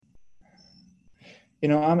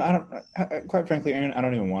quite frankly, Aaron, I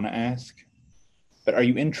don't even want to ask, but are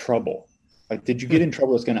you in trouble? Like, did you get in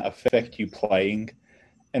trouble that's going to affect you playing?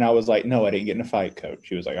 And I was like, no, I didn't get in a fight, coach.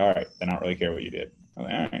 He was like, all right, then I don't really care what you did. I'm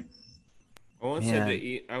like, all right.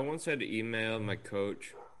 Man, I once had to email my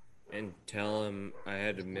coach and tell him I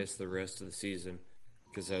had to miss the rest of the season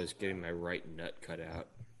because I was getting my right nut cut out.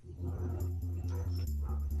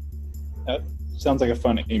 That sounds like a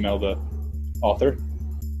fun email to author.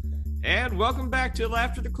 And welcome back to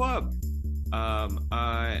Laughter the Club.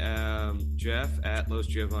 I am Jeff at Los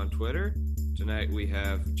Jeff on Twitter. Tonight we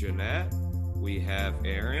have Jeanette, we have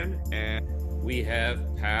Aaron, and we have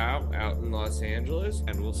Pal out in Los Angeles.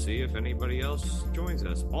 And we'll see if anybody else joins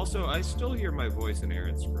us. Also, I still hear my voice in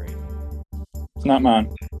Aaron's screen. It's not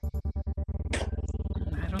mine.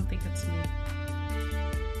 I don't think it's me.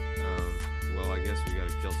 Well, I guess we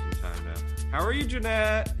gotta kill some time now. How are you,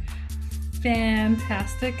 Jeanette?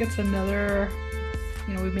 Fantastic. It's another,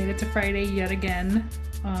 we made it to Friday yet again.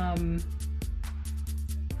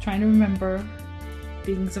 Trying to remember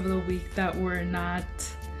things of the week that were not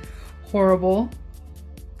horrible.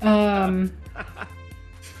 There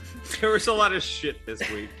was a lot of shit this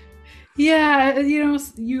week. Yeah,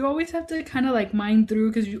 you always have to kind of like mind through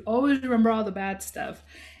because you always remember all the bad stuff.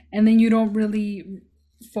 And then you don't really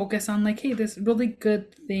focus on like, hey, this really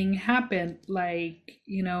good thing happened. Like,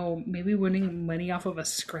 maybe winning money off of a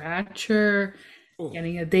scratcher,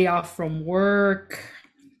 getting a day off from work.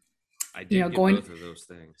 I did get both of those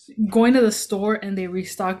things. Going to the store and they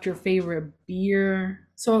restocked your favorite beer.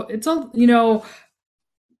 So it's all,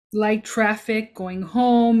 like traffic, going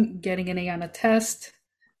home, getting an A on a test.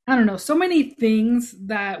 I don't know. So many things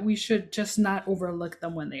that we should just not overlook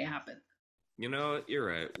them when they happen. You're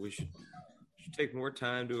right. We should take more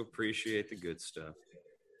time to appreciate the good stuff.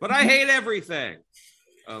 But I hate everything.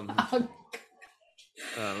 Well,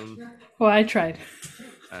 I tried.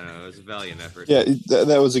 I don't know. It was a valiant effort. Yeah,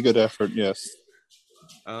 that was a good effort. Yes.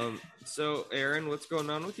 So, Aaron, what's going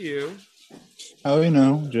on with you?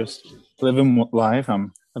 Oh, just living life.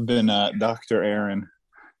 I've been Dr. Aaron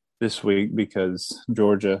this week because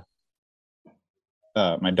Georgia,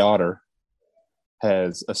 my daughter,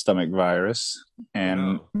 has a stomach virus,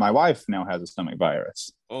 and my wife now has a stomach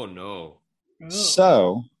virus. Oh no!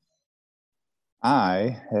 So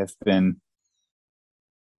I have been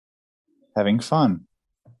having fun.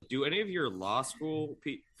 Do any of your law school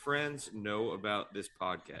friends know about this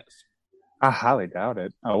podcast? I highly doubt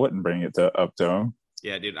it. I wouldn't bring it up to them.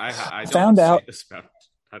 Yeah, dude. I found out.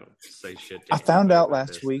 I don't say shit. I found out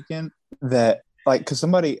last weekend that because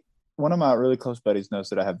one of my really close buddies knows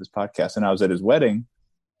that I have this podcast, and I was at his wedding,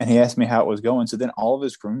 and he asked me how it was going. So then all of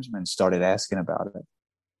his groomsmen started asking about it,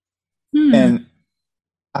 and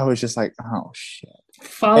I was just like, "Oh shit!"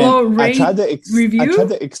 Follow, rate, review. I tried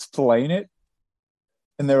to explain it,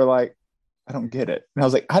 and they were like, "I don't get it," and I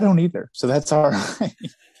was like, "I don't either." So that's all right.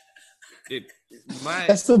 Dude,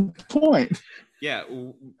 that's the point. Yeah,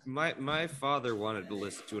 my father wanted to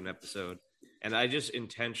listen to an episode, and I just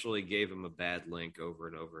intentionally gave him a bad link over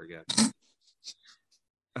and over again.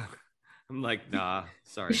 I'm like, nah,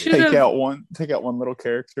 sorry. Take out one little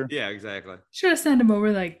character. Yeah, exactly. Should have sent him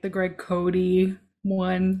over like the Greg Cody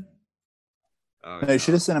one. Oh, no, you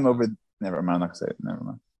should have sent him over. Never mind. I'm not gonna say it.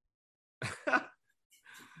 Never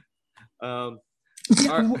mind.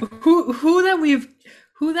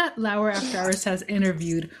 Who that Lauer After Hours has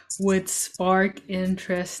interviewed would spark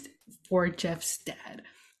interest for Jeff's dad.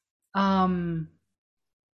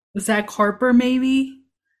 Zach Harper, maybe?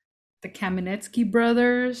 The Kamenetsky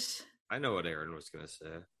brothers? I know what Aaron was going to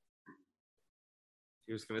say.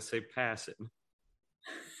 He was going to say pass it.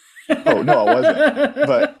 Oh, no, I wasn't.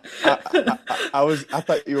 But I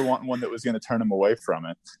thought you were wanting one that was going to turn him away from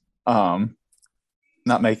it.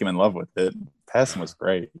 Not make him in love with it. Passing was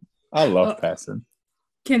great. I love passing.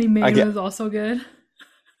 Kenny Mayne was also good.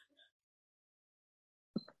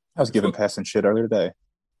 I was giving passing shit earlier today.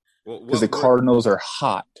 Because the Cardinals are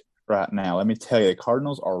hot right now. Let me tell you, the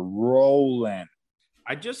Cardinals are rolling.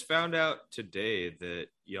 I just found out today that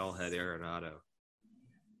y'all had Arenado.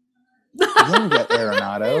 Yeah, we got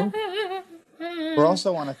Arenado. We're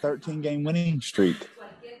also on a 13-game winning streak.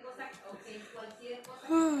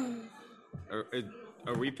 Are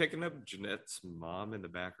we picking up Jeanette's mom in the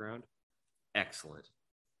background? Excellent.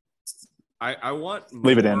 I want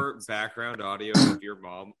more background audio of your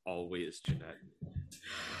mom always, Jeanette.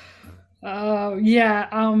 Yeah.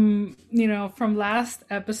 From last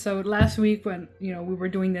week when, we were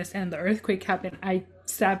doing this and the earthquake happened, I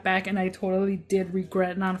sat back and I totally did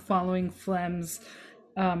regret not following Flem's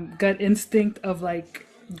gut instinct of like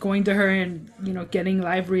going to her and, getting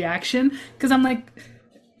live reaction. Cause I'm like,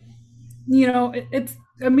 it's,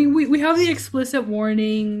 I mean, we have the explicit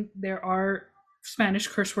warning. There are Spanish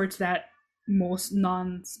curse words that most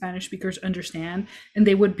non-Spanish speakers understand, and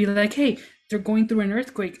they would be like, hey, they're going through an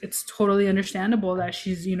earthquake. It's totally understandable that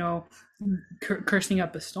she's, cursing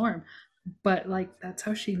up a storm. But like, that's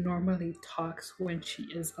how she normally talks when she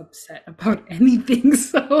is upset about anything.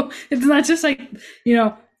 So it's not just like,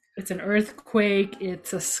 it's an earthquake,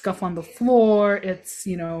 it's a scuff on the floor, it's,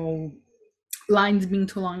 lines being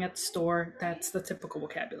too long at the store. That's the typical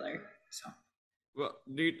vocabulary. So Well,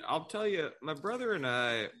 dude, I'll tell you, my brother and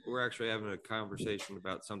I were actually having a conversation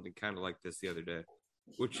about something kind of like this the other day,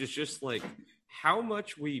 which is just like how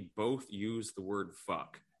much we both use the word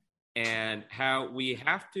fuck and how we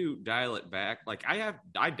have to dial it back. Like I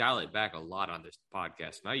dial it back a lot on this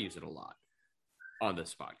podcast, and I use it a lot on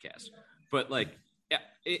this podcast. But like,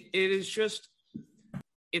 it is just,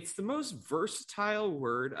 it's the most versatile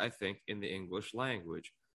word, I think, in the English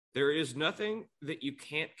language. There is nothing that you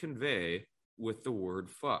can't convey with the word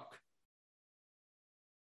fuck.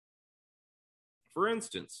 For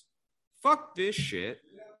instance, fuck this shit,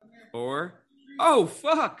 or oh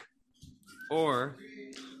fuck, or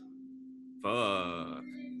fuck.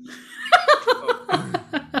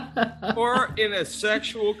 Or in a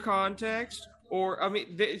sexual context, or I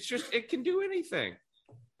mean, it's just, it can do anything.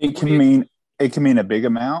 It can mean a big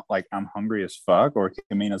amount, like I'm hungry as fuck, or it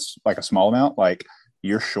can mean like a small amount, like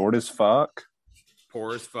you're short as fuck,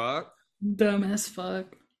 Poor as fuck, dumb as fuck,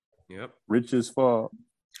 yep, rich as fuck,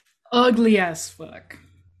 ugly as fuck.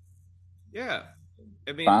 yeah.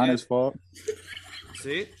 I mean, fine as fuck.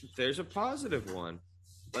 see, there's a positive one.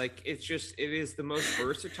 Like, it's just, it is the most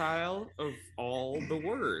versatile of all the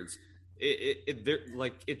words.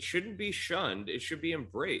 It shouldn't be shunned. It should be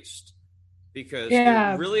embraced because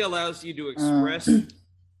it really allows you to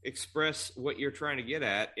express what you're trying to get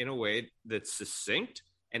at in a way that's succinct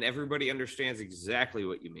and everybody understands exactly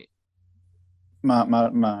what you mean.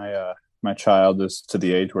 My child is to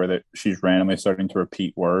the age where she's randomly starting to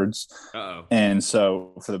repeat words. Uh-oh. And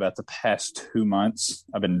so for about the past 2 months,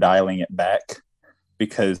 I've been dialing it back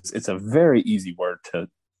because it's a very easy word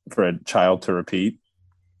for a child to repeat.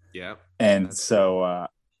 Yeah. And so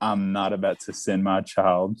I'm not about to send my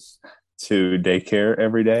child to daycare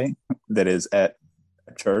every day that is at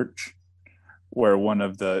a church where one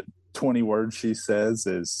of the 20 words she says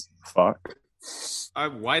is fuck.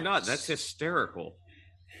 Why not? That's hysterical.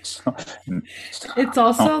 It's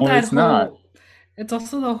also not. It's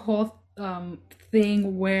also the whole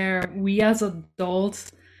thing where we as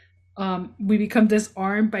adults we become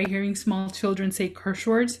disarmed by hearing small children say curse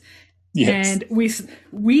words. Yes. And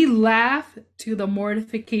we laugh to the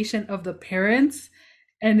mortification of the parents,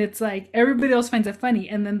 and it's like everybody else finds it funny,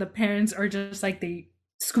 and then the parents are just like, they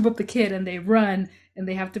scoop up the kid and they run, and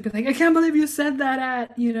they have to be like, I can't believe you said that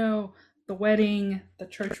at the wedding, the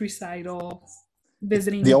church recital,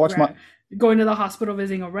 visiting, going to the hospital,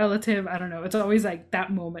 visiting a relative. I don't know. It's always like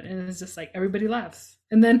that moment, and it's just like everybody laughs,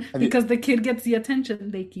 and then because the kid gets the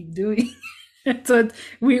attention, they keep doing. So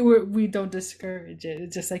we don't discourage it.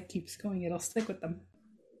 It just like keeps going. It'll stick with them.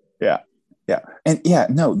 Yeah. And yeah,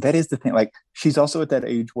 no, that is the thing. Like, she's also at that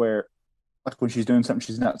age where, like, when she's doing something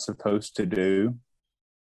she's not supposed to do,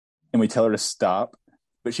 and we tell her to stop,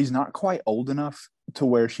 but she's not quite old enough to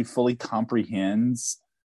where she fully comprehends,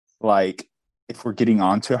 like, if we're getting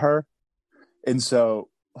on to her. And so,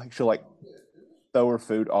 like, she'll, like, throw her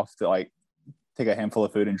food off to, like, take a handful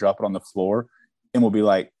of food and drop it on the floor, and we'll be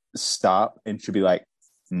like, stop, and she'll be like,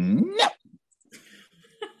 no.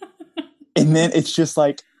 And then it's just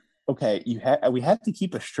like, okay, we have to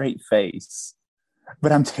keep a straight face,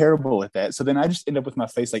 but I'm terrible at that. So then I just end up with my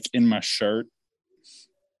face like in my shirt,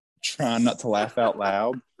 trying not to laugh out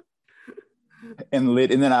loud. And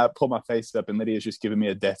then I pull my face up, and Lydia's just giving me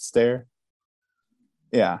a death stare.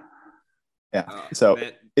 Yeah. So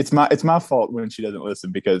man, it's my fault when she doesn't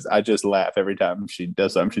listen, because I just laugh every time she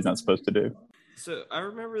does something she's not supposed to do. So I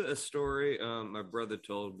remember a story my brother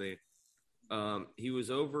told me. He was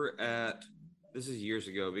over at, this is years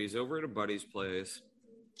ago, but he's over at a buddy's place,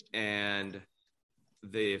 and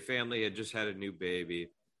the family had just had a new baby,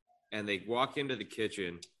 and they walk into the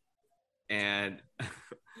kitchen, and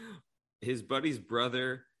his buddy's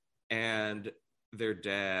brother and their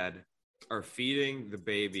dad are feeding the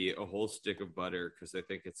baby a whole stick of butter because they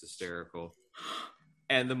think it's hysterical.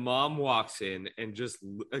 And the mom walks in and just,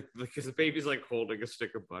 because the baby's like holding a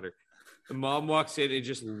stick of butter, the mom walks in and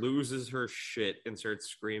just loses her shit and starts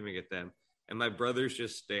screaming at them. And my brother's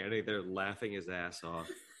just standing there laughing his ass off.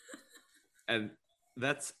 And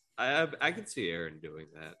that's, I could see Aaron doing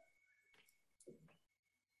that.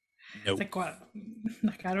 It's like, what?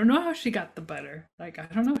 Like, I don't know how she got the butter. Like, I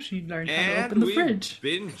don't know. She learned how to open And the we've fridge.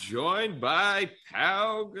 been joined by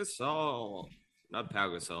Pau Gasol. Not Pau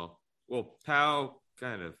Gasol. Well, Pau,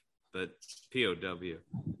 kind of, but POW.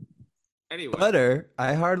 Anyway. Butter?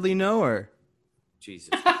 I hardly know her. Jesus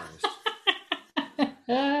Christ.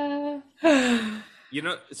 You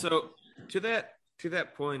know, so to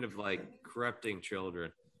that point of like corrupting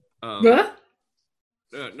children. Huh?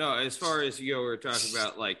 No, as far as we were talking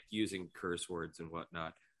about like using curse words and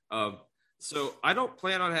whatnot. So I don't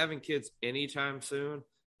plan on having kids anytime soon,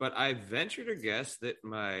 but I venture to guess that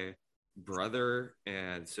my brother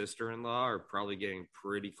and sister-in-law are probably getting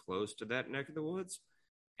pretty close to that neck of the woods.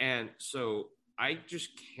 And so I just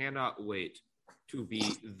cannot wait to be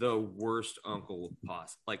the worst uncle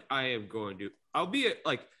possible. Like I'll be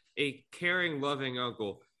a caring, loving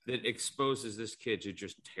uncle that exposes this kid to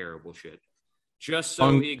just terrible shit. Just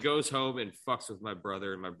so he goes home and fucks with my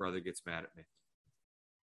brother and my brother gets mad at me.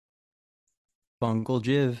 Uncle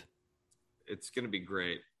Jiv. It's going to be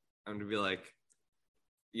great. I'm going to be like,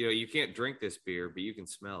 you can't drink this beer, but you can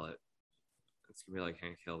smell it. It's going to be like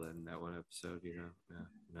Hank Hill in that one episode,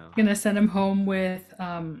 No. I'm gonna send him home with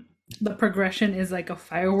the progression is like a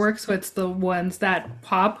firework, so it's the ones that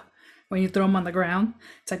pop when you throw them on the ground.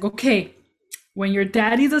 It's like, okay, when your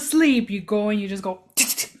daddy's asleep, you go and you just go.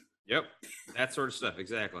 Yep, that sort of stuff,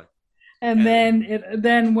 exactly. And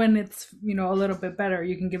then when it's a little bit better,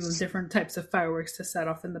 you can give them different types of fireworks to set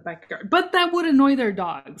off in the backyard. But that would annoy their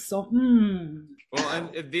dogs. So. Well,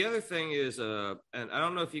 and the other thing is, and I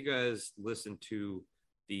don't know if you guys listened to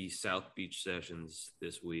the South Beach sessions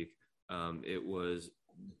this week. It was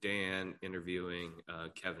Dan interviewing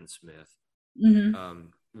Kevin Smith,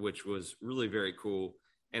 which was really very cool.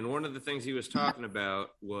 And one of the things he was talking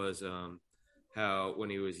about was how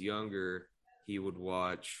when he was younger, he would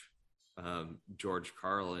watch George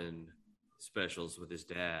Carlin specials with his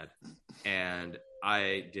dad. And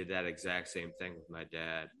I did that exact same thing with my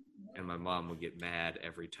dad. And my mom would get mad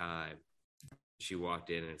every time she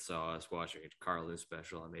walked in and saw us watching a Carlin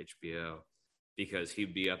special on HBO, because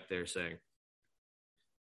he'd be up there saying,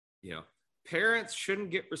 parents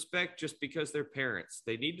shouldn't get respect just because they're parents.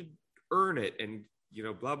 They need to earn it and,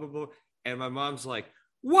 blah, blah, blah. And my mom's like,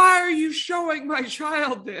 why are you showing my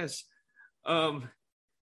child this?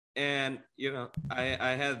 And,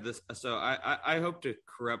 I had this. So I hope to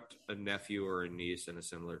corrupt a nephew or a niece in a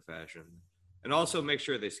similar fashion, and also make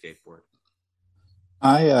sure they skateboard.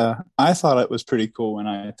 I thought it was pretty cool when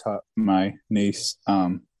I taught my niece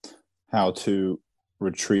how to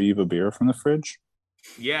retrieve a beer from the fridge.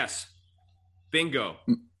 Yes. Bingo.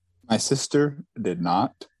 My sister did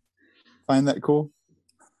not find that cool.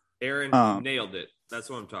 Aaron nailed it. That's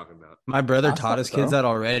what I'm talking about. My brother taught his kids that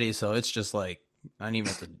already, so it's just like I didn't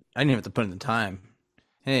even have to put in the time.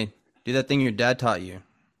 Hey, do that thing your dad taught you.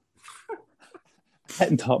 I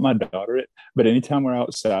hadn't taught my daughter it, but anytime we're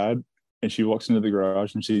outside and she walks into the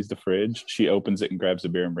garage and sees the fridge, she opens it and grabs a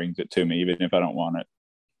beer and brings it to me, even if I don't want it.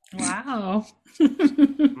 Wow.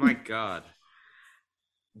 My God.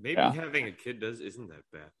 Maybe having a kid isn't that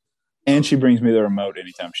bad. And she brings me the remote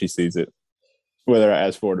anytime she sees it, whether I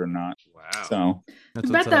ask for it or not. Wow. So I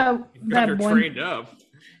bet that one trained up.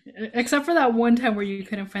 Except for that one time where you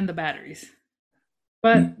couldn't find the batteries.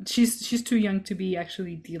 But she's too young to be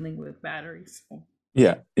actually dealing with batteries. So.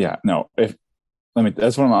 Yeah. No.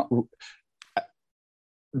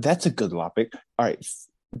 That's a good topic. All right.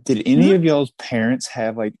 Did any of y'all's parents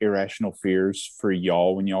have like irrational fears for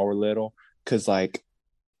y'all when y'all were little? Because like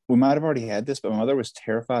we might have already had this, but my mother was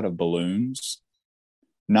terrified of balloons.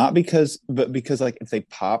 But because like if they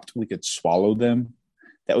popped, we could swallow them.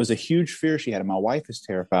 That was a huge fear she had. And my wife is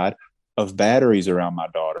terrified of batteries around my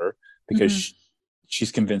daughter because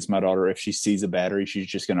she's convinced my daughter if she sees a battery, she's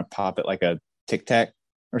just going to pop it like a Tic Tac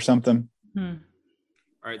or something. All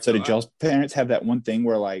right. So did y'all's parents have that one thing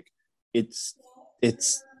where like it's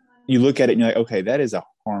you look at it and you're like, okay, that is a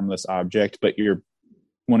harmless object, but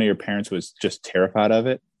one of your parents was just terrified of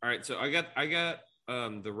it? All right. So I got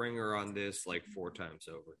the ringer on this like 4 times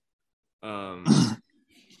over.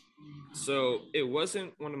 So it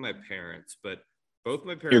wasn't one of my parents, but both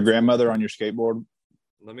my parents. Your grandmother on your skateboard?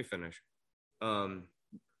 Let me finish.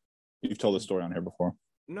 You've told the story on here before.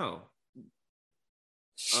 No.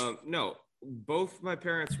 No. Both my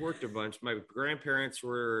parents worked a bunch. My grandparents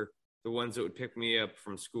were the ones that would pick me up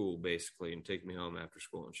from school, basically, and take me home after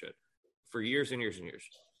school and shit for years and years and years.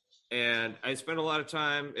 And I spent a lot of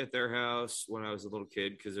time at their house when I was a little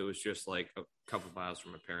kid because it was just like a couple miles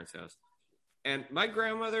from my parents' house. And my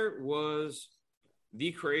grandmother was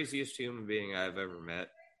the craziest human being I've ever met.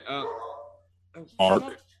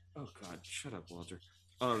 Mark. Oh, God. Shut up, Walter.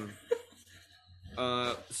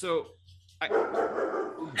 So I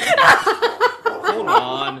hold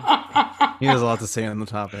on. He has a lot to say on the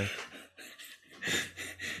topic.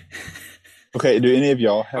 Okay, do any of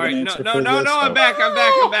y'all have All right, an no, answer no, for no, this? no. I'm back.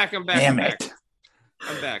 Damn it.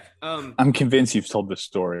 I'm back. I'm convinced you've told this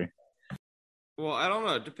story. Well, I don't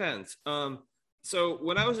know. It depends. So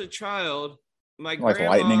when I was a child, my Like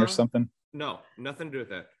grandma, lightning or something? No, nothing to do with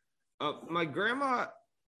that. My grandma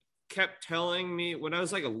kept telling me when I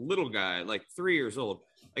was like a little guy, like 3 years old,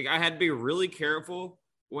 like I had to be really careful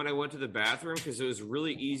when I went to the bathroom because it was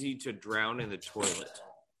really easy to drown in the toilet.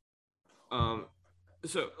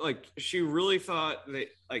 So like she really thought that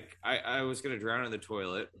like I was gonna drown in the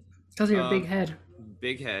toilet. Because of your big head.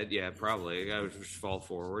 Big head, yeah, probably. I would just fall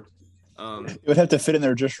forward. It would have to fit in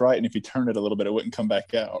there just right, and if you turned it a little bit, it wouldn't come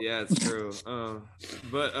back out. Yeah, it's true.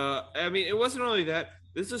 But I mean, it wasn't only that.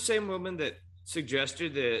 This is the same woman that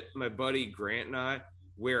suggested that my buddy Grant and I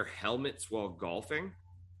wear helmets while golfing.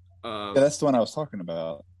 Yeah, that's the one I was talking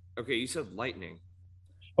about. Okay, you said lightning.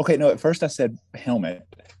 Okay, no, at first I said helmet.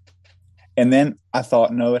 And then I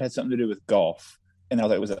thought, no, it had something to do with golf. And I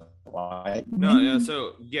was like, was it lightning? No, yeah,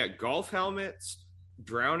 so yeah, golf helmets,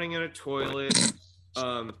 drowning in a toilet.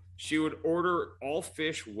 She would order all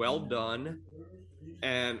fish well done.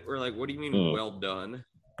 And we're like, what do you mean well done?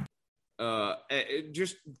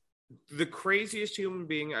 Just the craziest human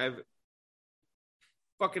being I've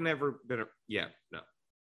fucking ever been. Yeah, no.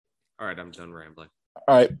 All right, I'm done rambling.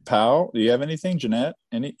 All right, pal, do you have anything? Jeanette?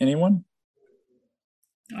 Anyone?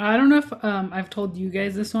 I don't know if I've told you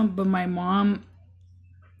guys this one, but my mom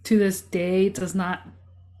to this day does not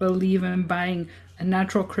believe in buying a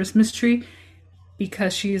natural Christmas tree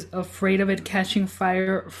because she's afraid of it catching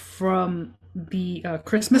fire from the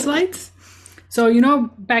Christmas lights. So, you know,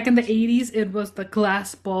 back in the 80s, it was the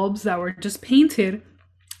glass bulbs that were just painted.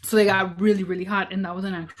 So they got really, really hot, and that was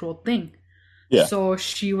an actual thing. Yeah. So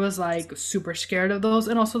she was like super scared of those.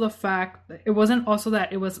 And also the fact that it wasn't also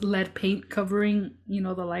that it was lead paint covering, you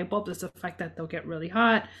know, the light bulbs. It's the fact that they'll get really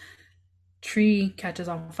hot. Tree catches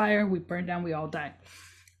on fire. We burn down. We all die.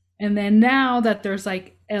 And then now that there's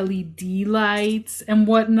like LED lights and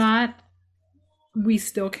whatnot, we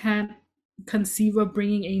still can't conceive of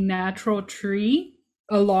bringing a natural tree,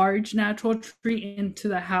 a large natural tree into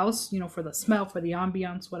the house, you know, for the smell, for the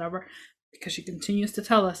ambiance, whatever, because she continues to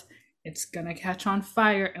tell us it's gonna catch on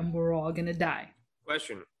fire and we're all gonna die.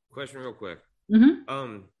 Question real quick.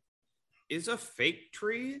 Mm-hmm. Is a fake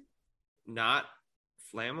tree not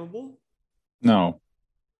flammable? No.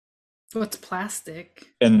 So it's plastic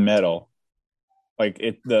And metal. Like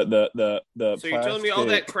it the So you're telling me all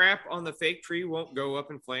that crap on the fake tree won't go up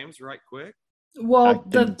in flames right quick? Well, I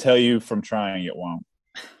can tell you from trying it won't.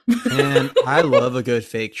 And I love a good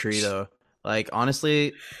fake tree though. Like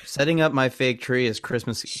honestly, setting up my fake tree is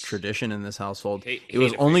Christmas tradition in this household. It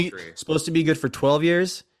was only supposed to be good for 12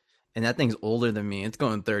 years, and that thing's older than me. It's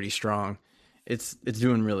going 30 strong. It's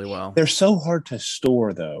doing really well. They're so hard to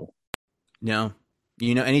store though. No.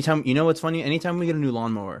 You know, anytime, you know what's funny? Anytime we get a new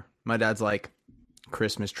lawnmower, my dad's like,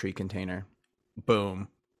 Christmas tree container. Boom.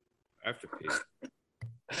 I have to pee.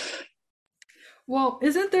 Well,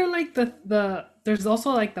 isn't there like there's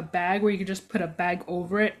also like the bag where you can just put a bag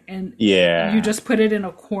over it and yeah, you just put it in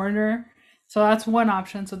a corner. So that's one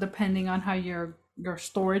option. So depending on how your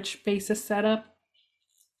storage space is set up,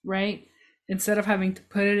 right? Instead of having to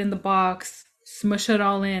put it in the box, smush it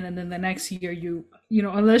all in, and then the next year you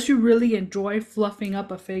know, unless you really enjoy fluffing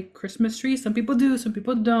up a fake Christmas tree, some people do, some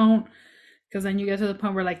people don't, because then you get to the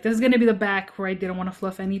point where like this is gonna be the back where I didn't want to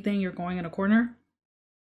fluff anything. You're going in a corner.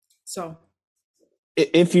 So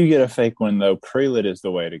if you get a fake one though, pre-lit is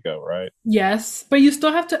the way to go, right? yes, but you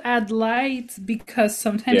still have to add lights because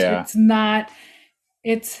sometimes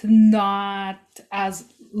it's not as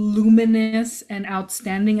luminous and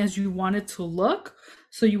outstanding as you want it to look.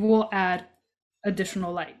 So you will add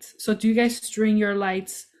additional lights. So do you guys string your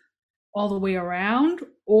lights all the way around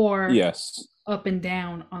or yes, up and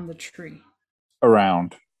down on the tree?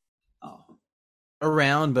 Around. Oh.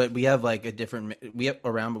 Around, but we have like we have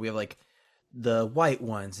like the white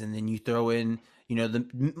ones, and then you throw in, you know,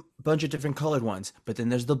 the bunch of different colored ones, but then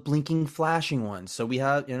there's the blinking flashing ones. So we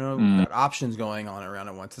have, you know, got options going on around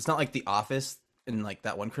at once. It's not like The Office in like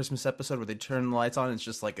that one Christmas episode where they turn the lights on, it's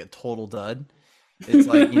just like a total dud. It's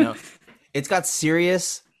like, you know, it's got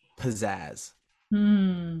serious pizzazz.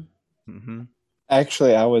 Mm-hmm.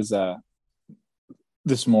 Actually, I was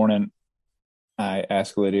this morning I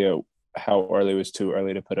asked Lydia how early was too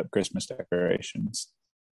early to put up Christmas decorations.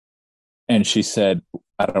 And she said,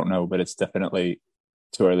 I don't know, but it's definitely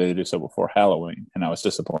too early to do so before Halloween. And I was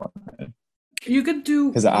disappointed. You could do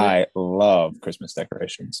because I love Christmas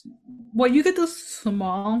decorations. well, you could do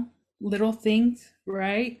small little things,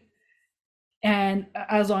 right? And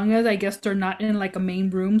as long as I guess they're not in like a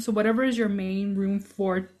main room, so whatever is your main room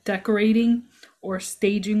for decorating or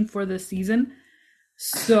staging for the season.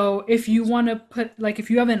 So if you want to put like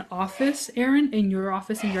if you have an office, Aaron, in your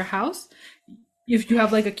office in your house, if you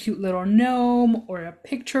have like a cute little gnome or a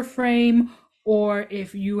picture frame, or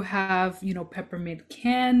if you have, peppermint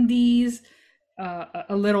candies,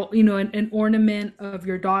 a little, an ornament of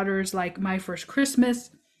your daughter's, like My First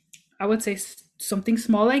Christmas, I would say something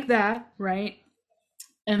small like that, right?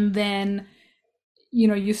 And then,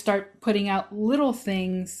 you start putting out little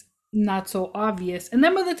things, not so obvious. And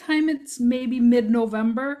then by the time it's maybe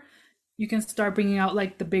mid-November, you can start bringing out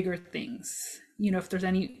like the bigger things. If there's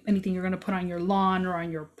anything you're going to put on your lawn or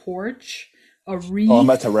on your porch, a wreath. Oh, I'm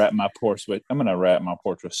about to wrap my porch with. I'm going to wrap my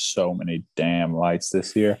porch with so many damn lights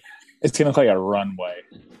this year. It's going to look like a runway.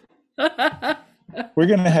 We're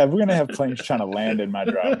gonna have planes trying to land in my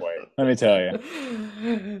driveway. Let me tell you.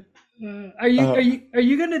 Are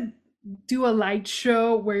you gonna do a light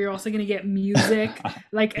show where you're also gonna get music?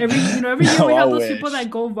 Like every year we have those people that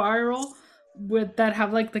go viral with that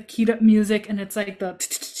have like the keyed up music and it's like the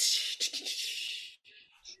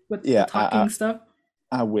with the talking stuff.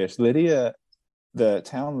 I wish. Lydia, the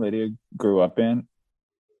town Lydia grew up in,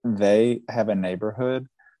 they have a neighborhood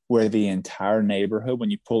where the entire neighborhood,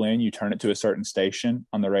 when you pull in, you turn it to a certain station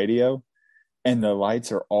on the radio, and the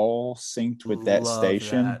lights are all synced with that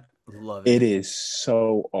station. Love it. It is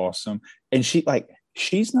so awesome. And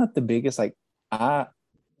she's not the biggest,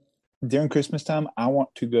 during Christmas time, I want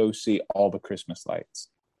to go see all the Christmas lights,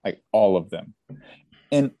 like all of them.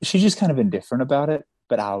 And she's just kind of indifferent about it,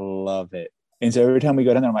 but I love it. And so every time we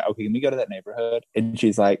go down there, I'm like, okay, can we go to that neighborhood? And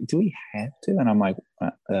she's like, do we have to? And I'm like,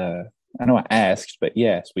 I know I asked, but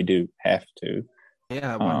yes, we do have to.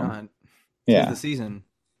 Yeah, why not? Yeah, the season.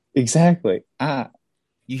 Exactly.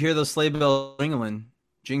 You hear those sleigh bells jingling,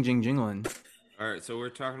 jing, jing, jingling. All right, so we're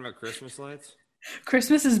talking about Christmas lights.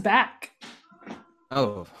 Christmas is back.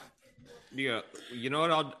 Oh, yeah. You know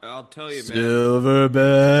what? I'll tell you, man. Silver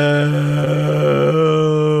bells.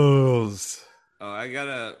 Oh, I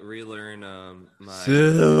gotta relearn my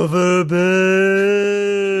silver bells.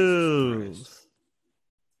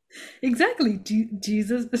 Exactly.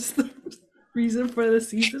 Jesus is the reason for the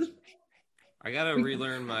season. I gotta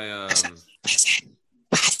relearn my Listen.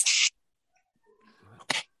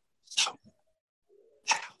 Okay, so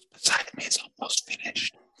the house beside me is almost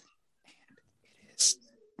finished, and it is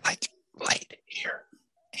like late here,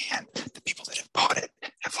 and the people that have bought it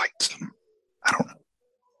have like some, I don't know,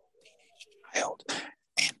 teenage child,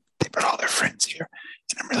 and they brought all their friends here,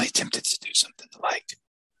 and I'm really tempted to do something to like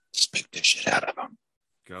spook the shit out of them.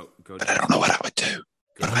 Go. But I don't know what I would do.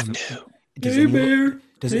 What do I do?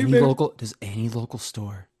 Does any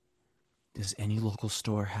local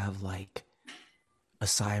store have like a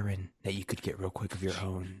siren that you could get real quick of your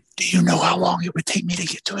own? Do you know how long it would take me to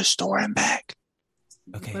get to a store and back?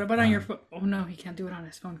 Okay. What about on your phone? Oh no, he can't do it on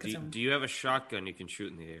his phone. Do you have a shotgun you can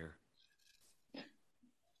shoot in the air?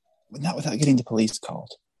 Not without getting the police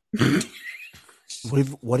called. What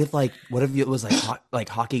if it was like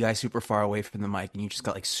hockey guy super far away from the mic and you just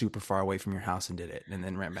got like super far away from your house and did it and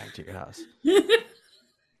then ran back to your house? Yeah,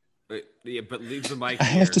 but leave the mic. I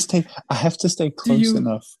have to stay close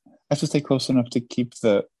enough. I have to stay close enough to keep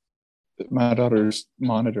my daughter's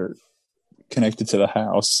monitor connected to the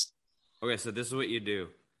house. Okay, so this is what you do.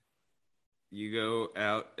 You go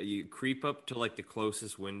out, you creep up to like the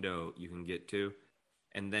closest window you can get to,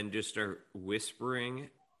 and then just start whispering,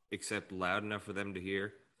 except loud enough for them to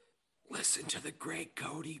hear. Listen to the Greg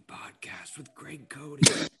Cody podcast with Greg Cody.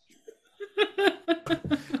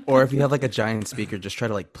 Or if you have like a giant speaker, just try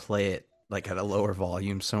to like play it like at a lower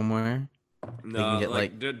volume somewhere. No,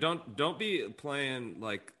 don't be playing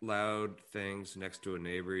like loud things next to a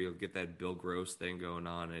neighbor. You'll get that Bill Gross thing going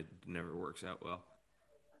on. It never works out well.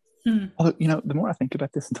 Well, the more I think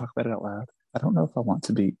about this and talk about it out loud, I don't know if I want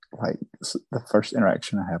to be like the first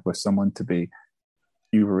interaction I have with someone to be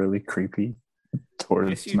you really creepy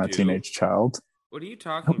towards my teenage child. What are you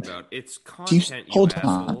talking about? It's content, hold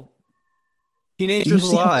asshole. on.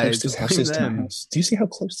 Teenagers' lives. Do you see how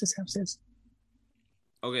close this house is?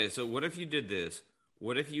 Okay, so what if you did this?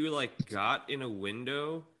 What if you like got in a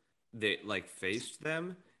window that like faced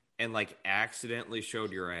them and like accidentally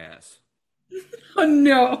showed your ass? Oh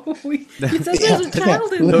no! You said there's a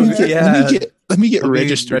child in there. Let me get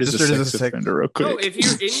registered as a sex offender real quick. No, if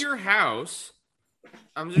you're in your house,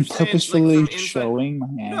 I'm just purposefully saying, showing my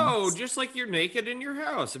ass. No, just like you're naked in your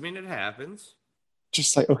house. I mean, it happens.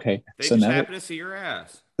 Just like, okay. They just happen to see your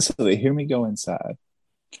ass. So they hear me go inside,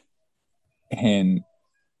 and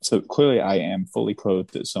so clearly I am fully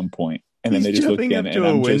clothed at some point, and then He's they just look jumping in, up and to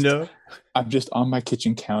a window. I'm just on my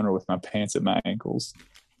kitchen counter with my pants at my ankles.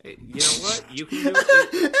 Hey, you know what? You can do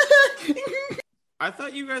it. I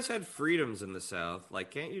thought you guys had freedoms in the South.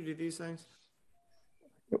 Like, can't you do these things?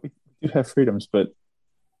 We do have freedoms, but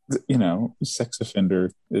sex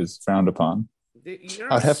offender is frowned upon. You're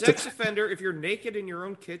not a sex offender if you're naked in your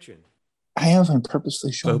own kitchen. I haven't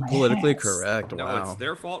purposely shown So my politically ass. correct. No, Wow. it's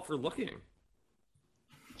their fault for looking.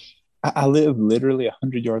 I live literally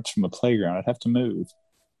 100 yards from a playground. I'd have to move.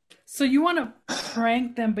 So you want to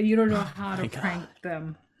prank them, but you don't know how to my God. prank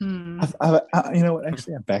them. You know what?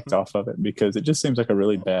 Actually, I backed off of it because it just seems like a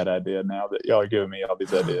really bad idea now that y'all are giving me all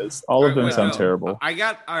these ideas. All of them wait, sound no. terrible. All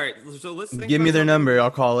right. So let's think Give me about their something- number. I'll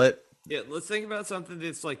call it. Yeah, let's think about something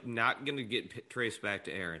that's like not going to get traced back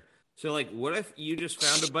to Aaron. So, like, what if you just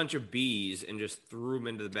found a bunch of bees and just threw them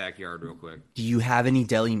into the backyard real quick? Do you have any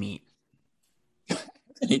deli meat?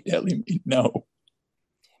 Any deli meat? No.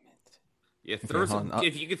 Yeah, hold on.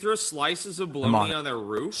 if you could throw slices of on bologna it. on their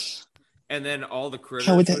roof, and then all the critters.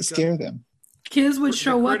 How would that come. scare them? Kids would The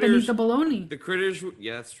show up and critters- eat the bologna. The critters,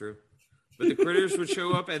 yeah, that's true. But the critters would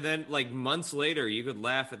show up, and then like months later, you could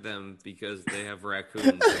laugh at them because they have raccoons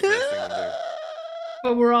infesting them.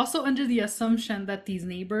 But we're also under the assumption that these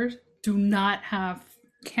neighbors do not have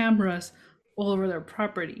cameras all over their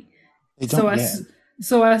property. They don't yet.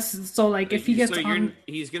 So like if he gets So on,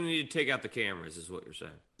 he's going to need to take out the cameras, is what you're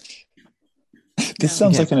saying. This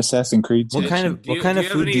sounds Okay. like an Assassin's Creed. What kind of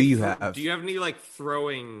food do you have? have? Do you have any like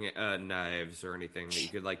throwing knives or anything that you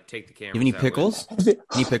could like take the cameras? You have any out with? pickles?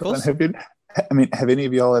 Any pickles? Have any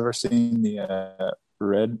of y'all ever seen the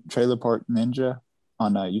Red Trailer Park Ninja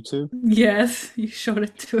on YouTube? yes, you showed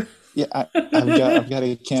it to us. Yeah, I've got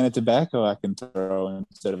a can of tobacco I can throw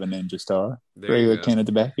instead of a Ninja Star. There you Regular go. can of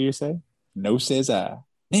tobacco, you say? No, says I.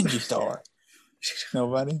 Ninja Star.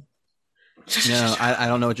 Nobody? No, I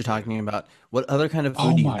don't know what you're talking about. What other kind of food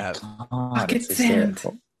Oh do you my have? God. Pocket it's sand.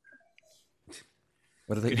 hysterical.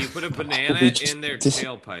 What are they? Could you put a banana in their Just-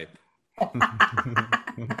 tailpipe?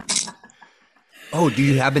 Oh, do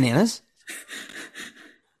you have bananas?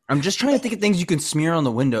 I'm just trying to think of things you can smear on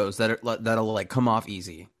the windows that'll like come off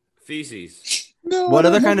easy. Feces. No, What I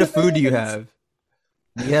other don't kind have of food do you bananas. have?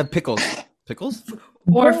 Do you have pickles? Pickles?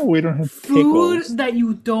 Or No, we don't have food pickles. that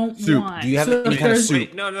you don't Soup. want. Do you have So any if kind of there's- soup?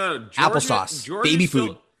 Wait, no. Applesauce. Georgia's Baby still-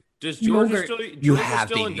 food. Does Georgia Yogurt. still? You Georgia's have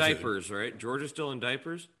still in baby food. diapers, right? Georgia's still in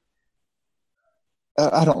diapers.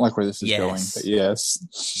 I don't like where this is Yes. going, but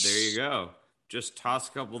yes. There you go. Just toss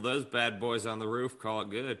a couple of those bad boys on the roof. Call it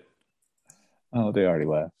good. Oh, they already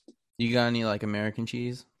left. You got any like American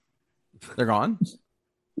cheese? They're gone?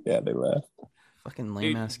 Yeah, they left. Fucking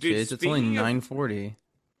lame ass Dude, kids. It's only speaking of- 9:40.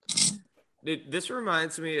 This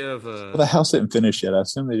reminds me of Well, the house didn't finish yet. I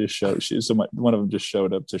assume they just showed. One of them just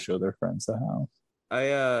showed up to show their friends the house.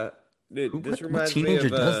 this What reminds me teenager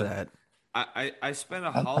of does that? I spent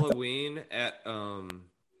a Halloween at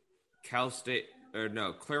Cal State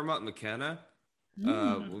Claremont McKenna. With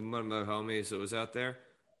one of my homies that was out there,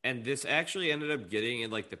 and this actually ended up getting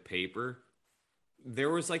in like the paper. There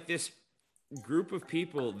was like this group of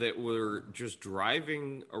people that were just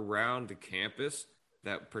driving around the campus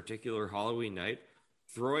that particular Halloween night,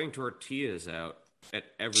 throwing tortillas out at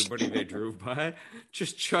everybody they drove by,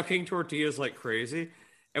 just chucking tortillas like crazy.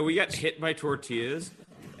 And we got hit by tortillas.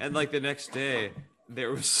 And like the next day,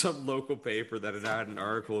 there was some local paper that had had an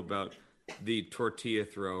article about the tortilla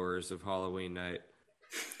throwers of Halloween night.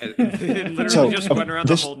 And they literally So, just went around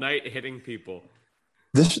the this- whole night hitting people.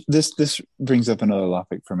 This brings up another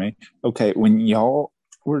topic for me. Okay, when y'all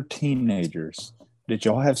were teenagers, did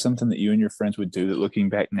y'all have something that you and your friends would do that, looking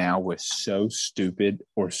back now, was so stupid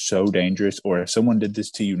or so dangerous, or if someone did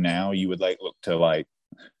this to you now, you would like look to like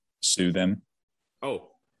sue them? Oh,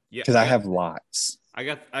 yeah. Because I have lots. I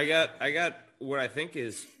got what I think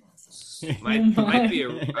is my. might be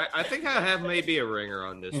I think I have maybe a ringer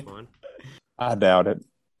on this one. I doubt it.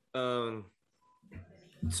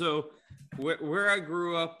 So where I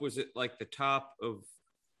grew up was at like the top of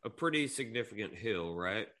a pretty significant hill,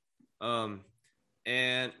 right?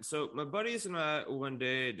 And so my buddies and I one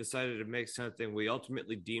day decided to make something we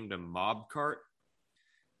ultimately deemed a mob cart,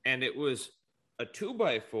 and it was a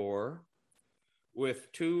 2x4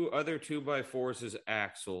 with two other 2x4s as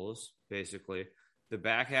axles. Basically, the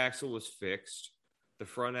back axle was fixed. The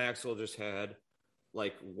front axle just had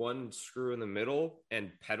like one screw in the middle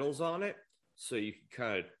and pedals on it, so you could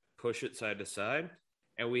kind of push it side to side.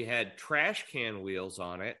 And we had trash can wheels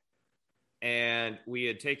on it, and we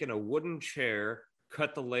had taken a wooden chair,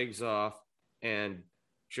 cut the legs off, and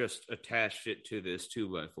just attached it to this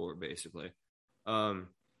 2x4 basically.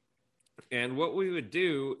 And what we would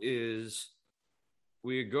do is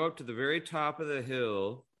we would go up to the very top of the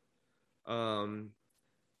hill. And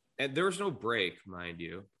there was no brake, mind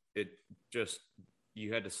you. It just,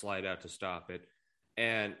 you had to slide out to stop it.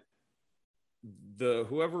 And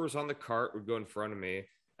whoever was on the cart would go in front of me.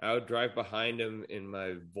 I would drive behind him in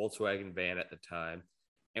my Volkswagen van at the time.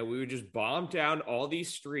 And we would just bomb down all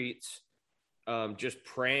these streets, just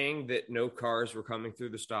praying that no cars were coming through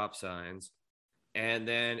the stop signs. And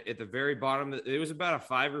then at the very bottom, it was about a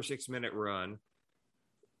 5 or 6 minute run.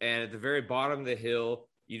 And at the very bottom of the hill,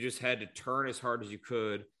 you just had to turn as hard as you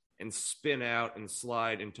could and spin out and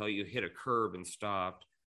slide until you hit a curb and stopped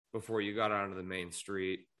before you got onto the main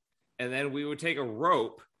street. And then we would take a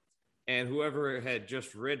rope, and whoever had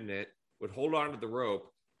just ridden it would hold on to the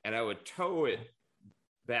rope, and I would tow it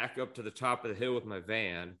back up to the top of the hill with my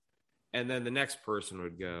van, and then the next person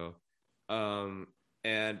would go.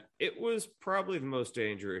 And it was probably the most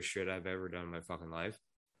dangerous shit I've ever done in my fucking life.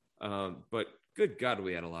 But good God,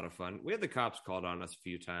 we had a lot of fun. We had the cops called on us a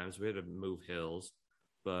few times. We had to move hills.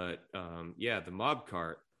 But yeah, the mob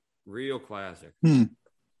cart, real classic.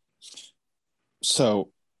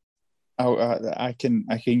 So I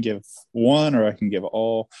can give one, or I can give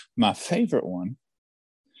all. My favorite one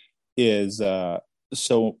is it was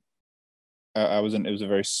a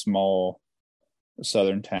very small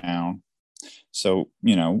southern town. So,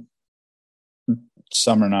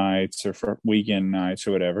 summer nights or for weekend nights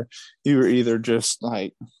or whatever, you were either just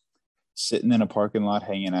like sitting in a parking lot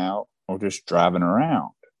hanging out or just driving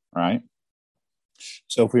around, right?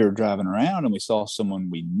 So if we were driving around and we saw someone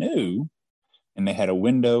we knew and they had a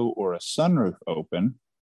window or a sunroof open,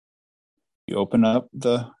 you open up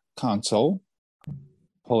the console,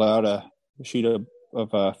 pull out a sheet of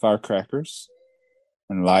firecrackers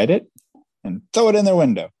and light it and throw it in their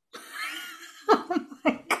window. Oh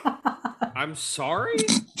my God. I'm sorry?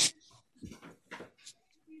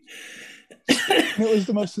 It was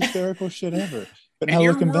the most hysterical shit ever. But and now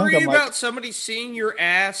you're looking back, worried I'm about like, somebody seeing your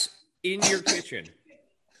ass in your kitchen.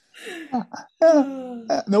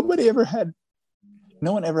 no one ever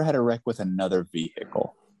had a wreck with another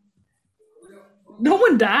vehicle. No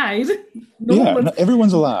one died.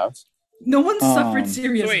 Everyone's alive. No one suffered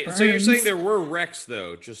serious burns. So you're saying there were wrecks,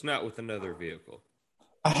 though, just not with another vehicle?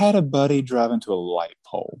 I had a buddy drive into a light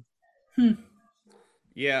pole.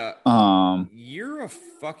 Yeah. You're a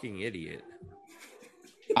fucking idiot.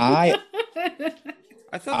 I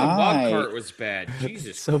thought the mob cart was bad.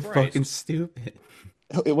 Jesus so Christ. Fucking stupid.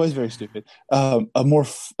 It was very stupid.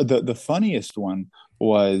 The funniest one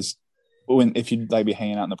was if you'd like be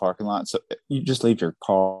hanging out in the parking lot, so you just leave your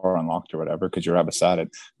car unlocked or whatever because you're right beside it.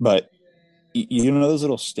 But you know those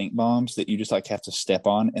little stink bombs that you just like have to step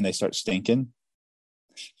on and they start stinking.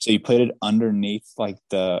 So you put it underneath like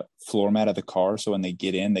the floor mat of the car, so when they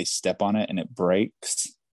get in, they step on it and it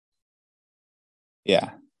breaks.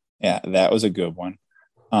 Yeah, that was a good one.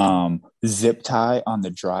 Zip tie on the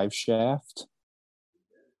drive shaft.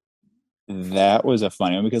 That was a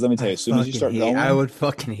funny one because let me tell you, as soon as you start going, I would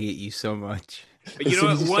fucking hate you so much. You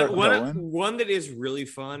know what? One that is really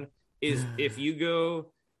fun is if you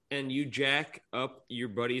go and you jack up your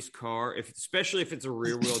buddy's car, especially if it's a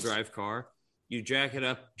rear wheel drive car, you jack it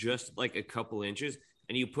up just like a couple inches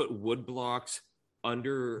and you put wood blocks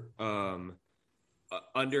under the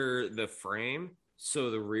frame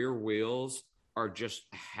so the rear wheels are just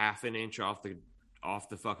half an inch off the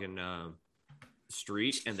fucking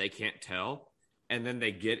street and they can't tell, and then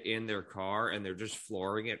they get in their car and they're just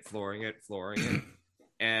flooring it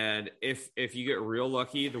and if you get real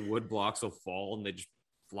lucky, the wood blocks will fall and they just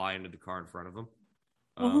fly into the car in front of them.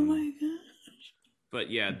 Oh my gosh. But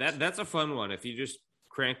yeah, that's a fun one. If you just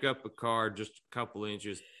crank up a car just a couple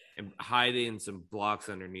inches and hide in some blocks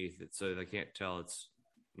underneath it so they can't tell it's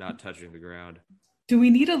not touching the ground. Do we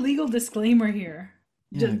need a legal disclaimer here?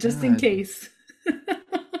 Just in case.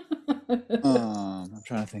 I'm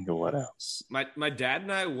trying to think of what else. My dad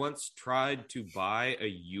and I once tried to buy a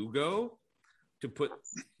Yugo to put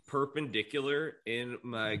perpendicular in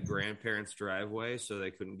my grandparents' driveway so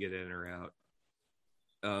they couldn't get in or out.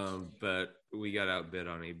 But we got outbid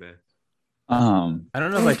on eBay. I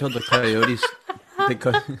don't know if I told the coyotes.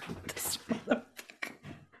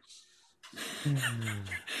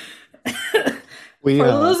 For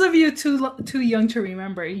those of you too young to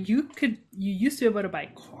remember, you used to be able to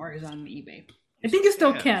buy cars on eBay. I think you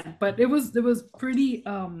still can, but it was pretty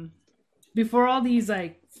before all these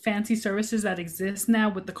like fancy services that exist now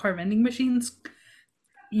with the car vending machines.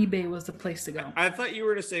 eBay was the place to go. I thought you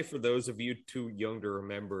were to say for those of you too young to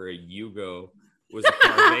remember, a Yugo was a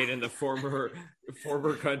car made in the former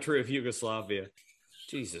country of Yugoslavia.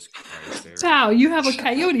 Jesus Christ, Aaron. Wow, you have a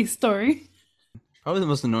coyote story. Probably the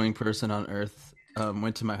most annoying person on earth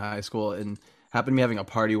went to my high school and happened to be having a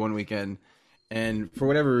party one weekend. And for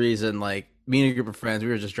whatever reason, like me and a group of friends, we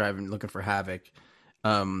were just driving looking for havoc.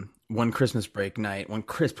 One Christmas break night, one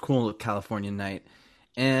crisp, cool California night.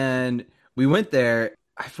 And we went there.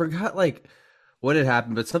 I forgot like what had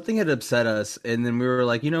happened, but something had upset us. And then we were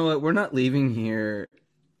like, you know what? We're not leaving here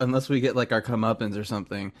unless we get like our comeuppance or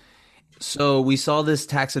something. So we saw this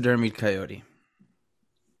taxidermied coyote.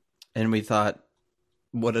 And we thought,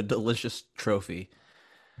 what a delicious trophy.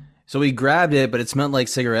 So we grabbed it, but it smelled like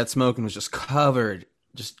cigarette smoke and was just covered.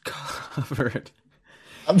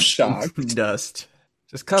 I'm shocked. In dust.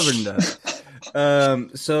 Just covered in dust.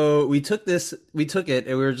 So we took it,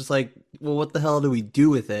 and we were just like, well, what the hell do we do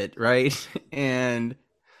with it, right? And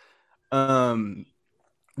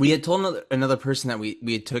we had told another person that we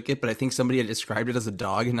had took it, but I think somebody had described it as a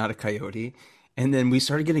dog and not a coyote. And then we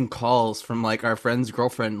started getting calls from like our friend's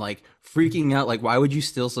girlfriend, like freaking out, like, why would you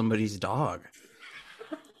steal somebody's dog?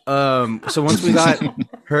 So once we got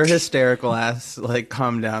her hysterical ass like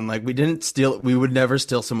calmed down, like we would never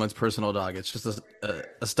steal someone's personal dog. It's just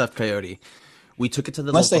a stuffed coyote. We took it to the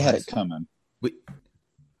Unless they local had high it coming.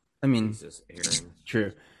 Jesus, Aaron.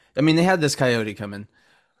 True. I mean, they had this coyote coming.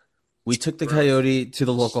 We took the coyote to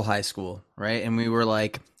the local high school, right? And we were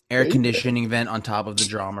like, air conditioning vent on top of the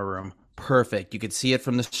drama room. Perfect. You could see it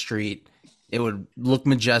from the street. It would look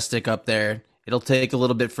majestic up there. It'll take a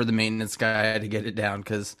little bit for the maintenance guy to get it down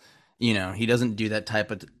because, you know, he doesn't do that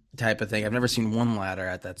type of thing. I've never seen one ladder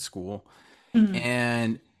at that school. Mm-hmm.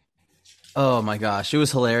 And, oh my gosh, it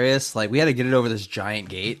was hilarious. Like, we had to get it over this giant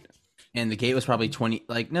gate. And the gate was probably 20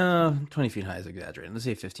 feet high is exaggerating. Let's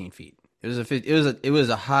say 15 feet. It was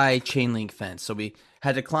a high chain link fence. So we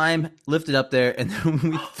had to climb, lift it up there, and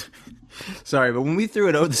then when we threw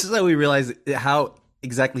it over, this is how we realized how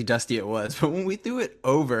exactly dusty it was. But when we threw it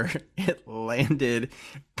over, it landed,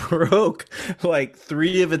 broke like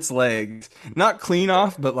 3 of its legs. Not clean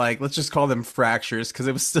off, but like let's just call them fractures because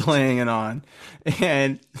it was still hanging on.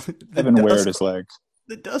 And Evan weared his legs.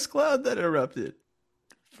 The dust cloud that erupted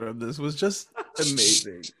from this was just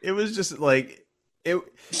amazing. It was just like it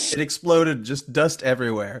exploded, just dust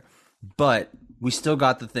everywhere. But we still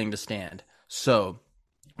got the thing to stand. So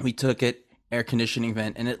we took it, air conditioning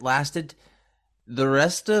vent, and it lasted the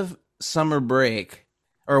rest of summer break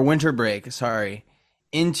or winter break, sorry,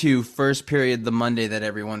 into first period the Monday that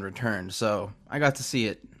everyone returned. So I got to see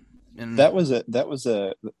it. And that was a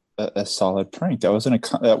solid prank. That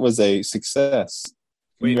was a success.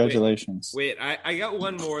 Congratulations. Wait, I got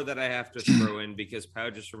one more that I have to throw in because Pau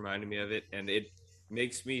just reminded me of it, and it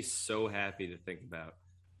makes me so happy to think about.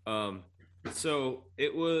 So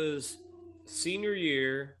it was senior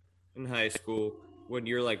year in high school when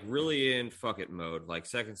you're like really in fuck it mode, like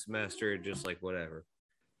second semester, just like whatever.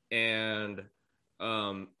 And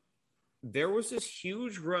there was this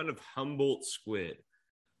huge run of Humboldt squid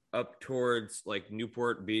up towards like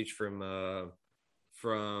Newport Beach from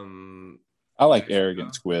I like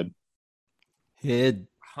arrogant squid.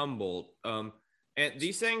 Humboldt. And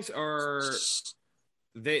these things are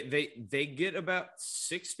they get about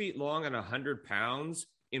 6 feet long and 100 pounds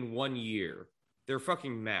in 1 year. They're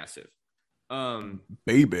fucking massive.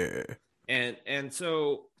 Baby. And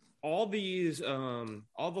so all these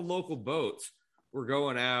all the local boats were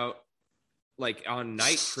going out like on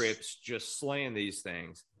night trips just slaying these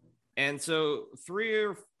things. And so 3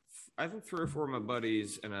 or 4 of my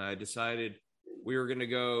buddies and I decided we were going to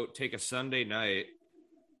go take a Sunday night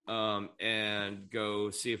and go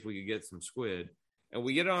see if we could get some squid. And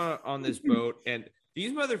we get on this boat, and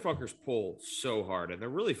these motherfuckers pull so hard, and they're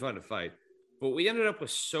really fun to fight. But we ended up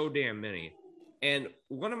with so damn many. And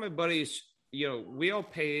one of my buddies, you know, we all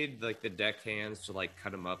paid like the deck hands to like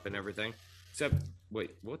cut them up and everything. Except,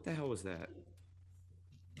 wait, what the hell was that?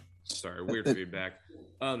 Sorry, weird feedback.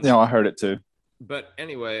 No, I heard it too. But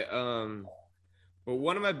anyway, but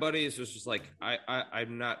one of my buddies was just like,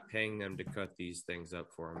 I'm not paying them to cut these things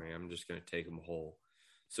up for me. I'm just going to take them whole.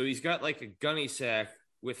 So he's got like a gunny sack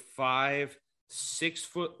with 5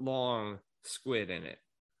 6-foot-long squid in it.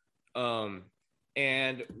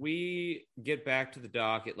 And we get back to the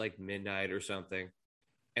dock at like midnight or something.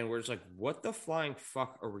 And we're just like, what the flying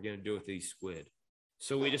fuck are we going to do with these squid?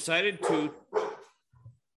 So we decided to...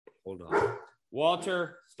 Hold on.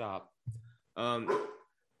 Walter, stop. You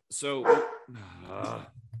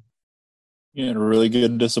had a really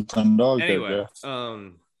good disciplined dog anyway, there,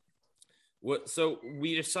 Jeff. So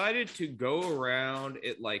we decided to go around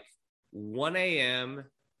at like 1 a.m.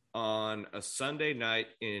 on a Sunday night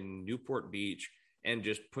in Newport Beach and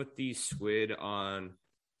just put these squid on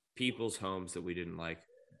people's homes that we didn't like.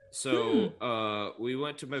 So we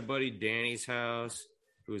went to my buddy Danny's house,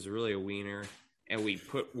 who was really a wiener, and we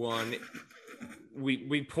put one.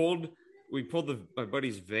 We pulled my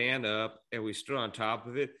buddy's van up, and we stood on top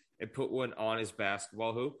of it and put one on his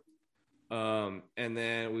basketball hoop. And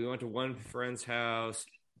then we went to one friend's house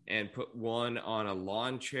and put one on a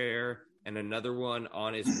lawn chair and another one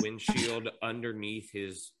on his windshield underneath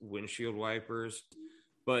his windshield wipers.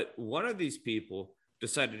 But one of these people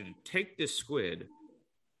decided to take this squid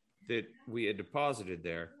that we had deposited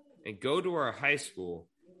there and go to our high school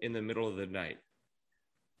in the middle of the night.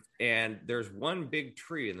 And there's one big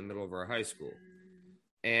tree in the middle of our high school.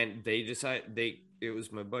 And it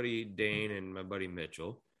was my buddy Dane and my buddy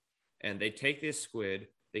Mitchell. And they take this squid,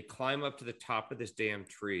 they climb up to the top of this damn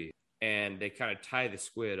tree, and they kind of tie the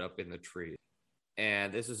squid up in the tree.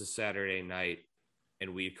 And this is a Saturday night,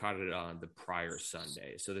 and we caught it on the prior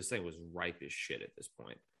Sunday. So this thing was ripe as shit at this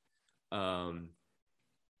point.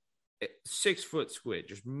 6-foot squid,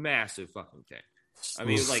 just massive fucking thing. I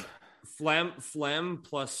mean, like phlegm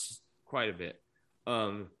plus quite a bit.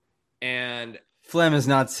 And phlegm is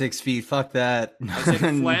not 6 feet. Fuck that. I said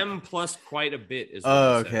phlegm plus quite a bit is what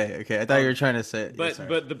Oh, I said. okay. I thought you were trying to say it.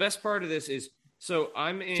 But the best part of this is, so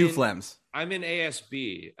I'm in 2 phlegms. I'm in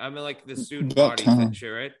ASB. I'm in like the student body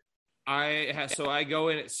shit, right? So I go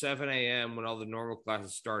in at 7 a.m. when all the normal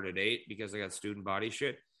classes start at 8 because I got student body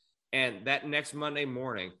shit. And that next Monday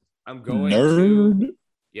morning, I'm going to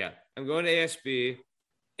ASB,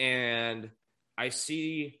 and I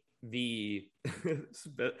see the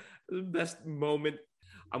best moment.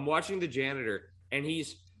 I'm watching the janitor, and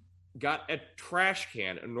he's got a trash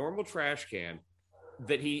can, a normal trash can,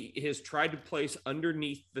 that he has tried to place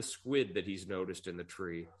underneath the squid that he's noticed in the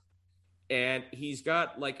tree. And he's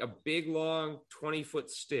got like a big, long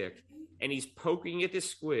 20-foot stick, and he's poking at this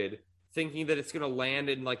squid, thinking that it's going to land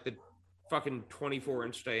in like the fucking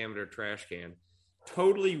 24-inch diameter trash can.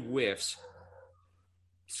 Totally whiffs.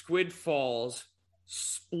 Squid falls,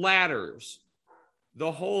 splatters.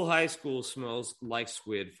 The whole high school smells like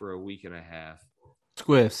squid for a week and a half.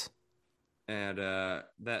 Squiffs. And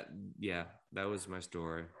that was my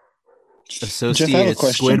story. Associated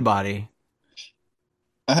squid body.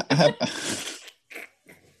 I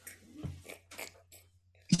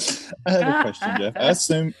have a question, Jeff.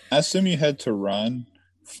 I assume you had to run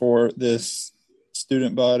for this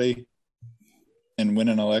student body and win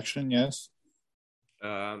an election, yes?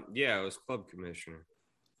 Yeah, I was club commissioner.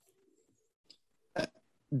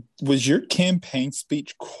 Was your campaign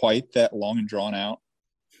speech quite that long and drawn out?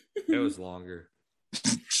 It was longer.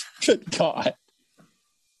 Good God.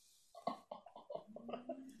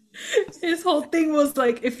 His whole thing was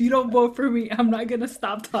like, if you don't vote for me, I'm not going to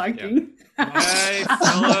stop talking. Yeah. My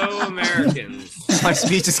fellow Americans. My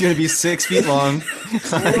speech is going to be 6 feet long.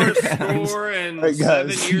 4 and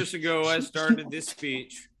 7 years ago, I started this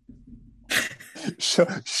speech.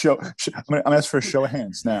 I'm gonna ask for a show of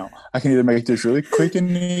hands now. I can either make this really quick and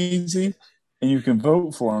easy, and you can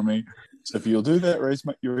vote for me. So if you'll do that, raise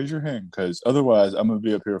your hand, because otherwise I'm gonna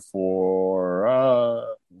be up here for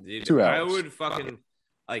 2 hours. I would fucking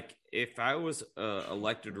if I was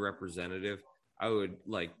elected representative, I would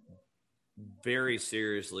very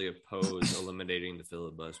seriously oppose eliminating the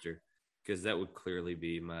filibuster, because that would clearly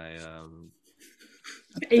be my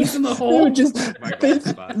ace in the hole.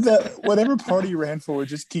 Whatever party you ran for would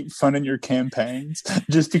just keep funding your campaigns,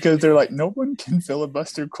 just because they're like, no one can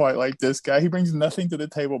filibuster quite like this guy. He brings nothing to the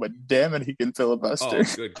table, but damn it, he can filibuster. Oh,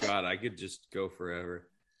 good God, I could just go forever.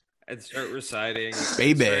 I'd start reciting,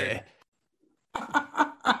 baby.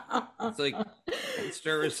 It's like I'd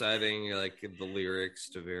start reciting the lyrics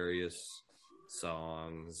to various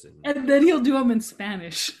songs, and then he'll do them in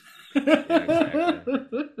Spanish. Yeah, exactly.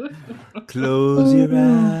 Close your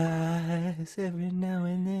eyes every now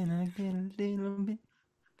and then. I get a little bit.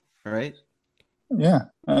 All right. Yeah,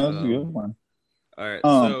 that was a good one. All right.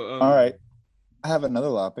 All right. I have another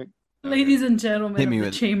topic. Ladies and gentlemen of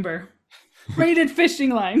the chamber, braided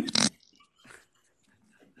fishing line.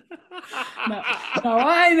 Now,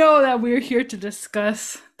 I know that we're here to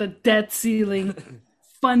discuss the debt ceiling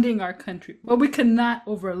funding our country, but we cannot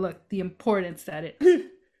overlook the importance that it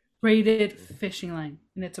braided fishing line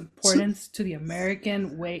and its importance to the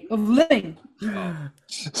American way of living.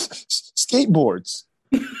 Skateboards.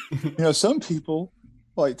 Some people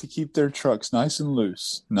like to keep their trucks nice and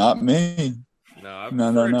loose. Not me. No.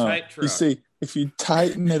 Tight truck. You see, if you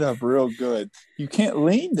tighten it up real good, you can't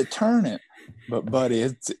lean to turn it. But buddy,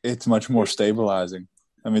 it's much more stabilizing.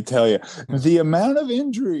 Let me tell you, the amount of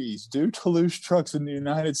injuries due to loose trucks in the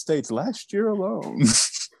United States last year alone.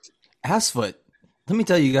 Assfoot. Let me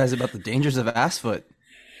tell you guys about the dangers of ass foot.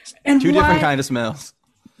 And Two why, different kind of smells.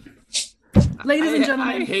 ladies and I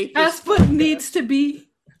gentlemen, hate this ass foot needs to be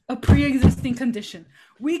a pre-existing condition.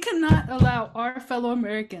 We cannot allow our fellow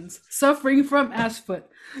Americans suffering from ass foot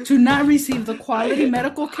to not receive the quality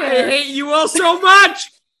medical I care. hate you all so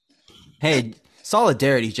much. Hey,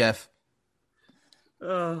 solidarity, Jeff.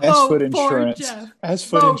 Ass foot for insurance. Jeff. Ass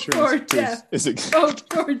foot Vote for insurance Jeff. is a Vote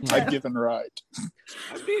for Jeff. God-given right.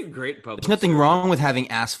 I'm being great public. There's nothing service. wrong with having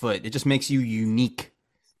ass foot. It just makes you unique.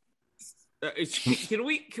 Can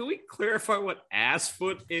we clarify what ass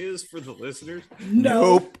foot is for the listeners?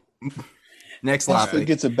 No. Next Ass foot topic.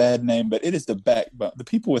 gets a bad name, but it is the backbone. The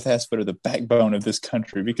people with ass foot are the backbone of this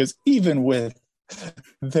country because even with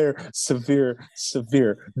their severe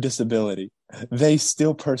disability, they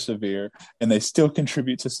still persevere and they still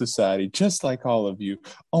contribute to society, just like all of you,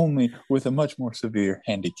 only with a much more severe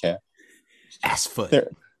handicap. Ass foot.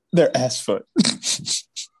 They're ass foot.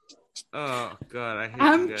 Oh God, I hate you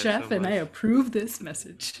I'm guys Jeff so and I much. approve this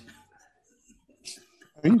message.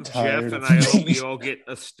 Are you Jeff tired? and of I hope being- we all get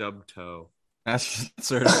a stub toe. Ass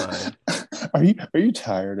certified. Are you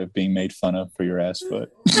tired of being made fun of for your ass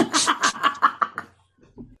foot?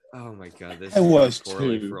 Oh my God, this I is was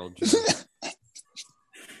poorly too. for old Jeff.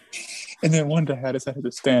 And then one day I decided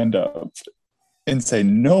to stand up and say,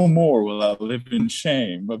 no more will I live in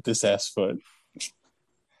shame of this ass foot.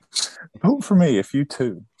 Vote for me if you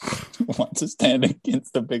too want to stand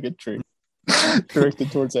against the bigotry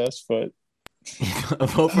directed towards ass foot. A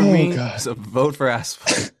vote for Oh, me. God. So vote for ass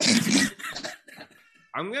foot.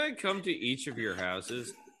 I'm gonna come to each of your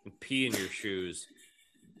houses and pee in your shoes.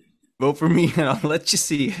 Vote for me and I'll let you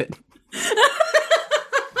see it.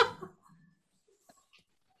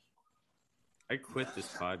 I quit this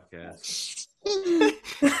podcast.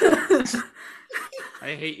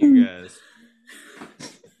 I hate you guys.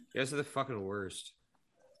 You guys are the fucking worst.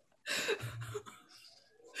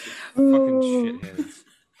 Fucking shitheads.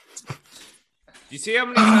 Do you see how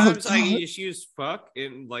many times I just use fuck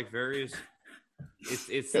in like various?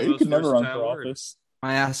 It's the Yeah, you most could never run versatile for word. office.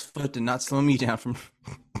 My ass foot did not slow me down from.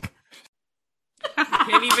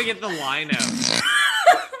 Can't even get the line out.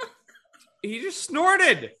 He just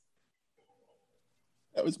snorted.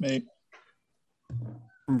 That was me.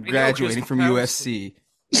 Graduating from that was- USC.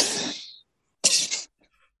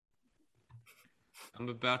 I'm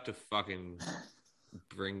about to fucking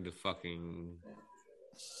bring the fucking.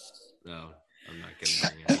 No, I'm not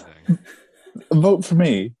gonna bring anything. Vote for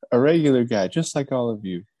me, a regular guy, just like all of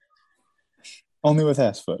you. Only with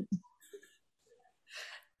ass foot.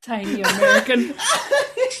 Tiny American.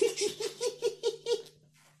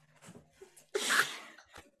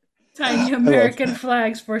 Tiny American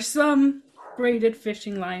flags for some, braided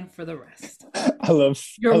fishing line for the rest. I love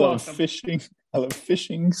You're love welcome. fishing. I love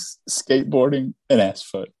fishing, skateboarding, and ass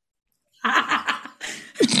foot.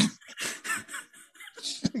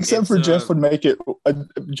 Except It's, for Jeff would make it.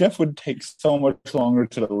 Jeff would take so much longer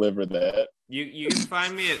to deliver that. You can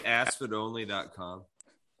find me at assfootonly.com.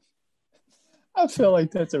 I feel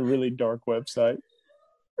like that's a really dark website.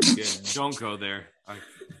 Yeah, don't go there.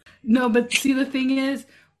 No, but see, the thing is,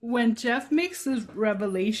 when Jeff makes this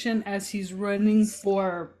revelation as he's running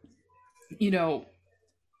for,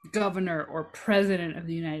 governor or president of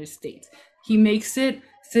the United States, he makes it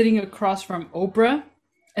sitting across from Oprah,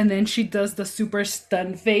 and then she does the super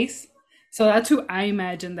stunned face. So that's who I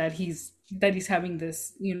imagine that he's having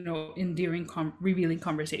this, endearing, revealing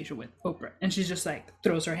conversation with Oprah, and she's just like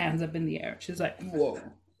throws her hands up in the air. She's like, "Whoa."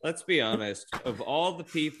 Let's be honest. Of all the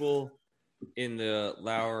people in the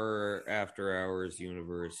Lauer After Hours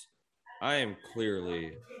universe, I am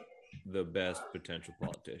clearly the best potential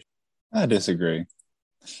politician. I disagree.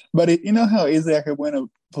 But you know how easily I could win a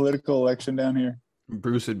political election down here?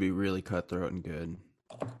 Bruce would be really cutthroat and good.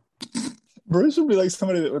 Bruce would be like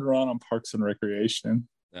somebody that would run on Parks and Recreation.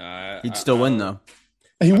 He'd still win though.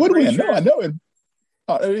 He I'm would pretty win. sure- No, I know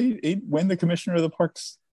it. He'd win the commissioner of the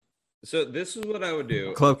parks. So this is what I would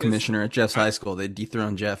do. Club Because commissioner at Jeff's high school. They'd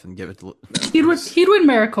dethrone Jeff and give it to. He'd win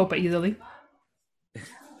Maricopa easily.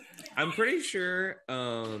 I'm pretty sure.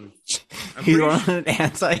 He'd run on an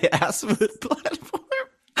anti-ass foot platform.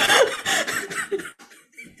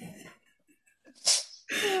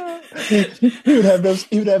 He would have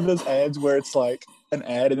those ads where it's like an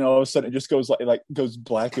ad, and then all of a sudden it just goes like goes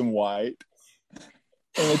black and white, and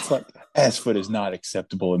it's like ass foot is not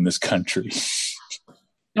acceptable in this country.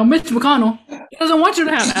 Now, Mitch McConnell doesn't want you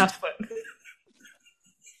to have ass foot.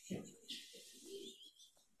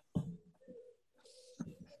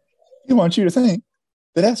 He wants you to think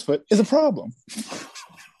that ass foot is a problem.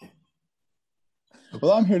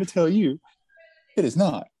 Well, I'm here to tell you, it is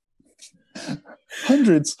not.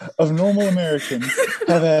 Hundreds of normal Americans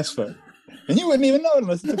have ass foot. And you wouldn't even know it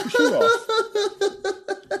unless you took your shoe off.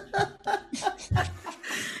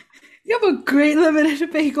 You have a great limited to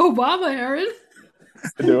fake Obama, Aaron.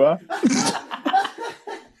 Do I?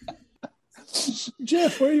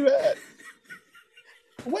 Jeff, where you at?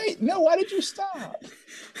 Wait, no, why did you stop?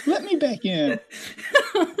 Let me back in.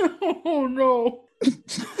 Oh, no.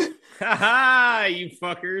 Ha ha, you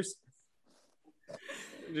fuckers.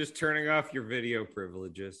 Just turning off your video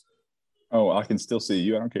privileges. Oh, I can still see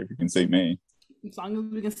you. I don't care if you can see me. As long as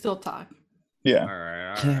we can still talk. Yeah. All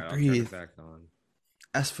right. Can't I'll breathe. turn it back on.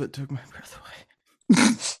 Assfoot took my breath away.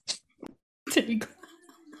 Take.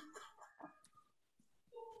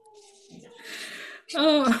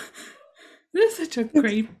 Oh, this is such a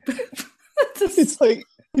great. It's like,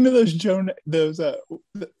 you know, those Joe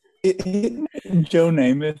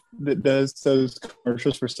Namath that does those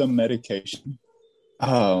commercials for some medication.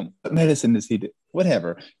 What medicine does he do?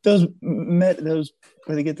 Whatever. Those where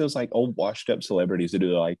they get those like old washed up celebrities to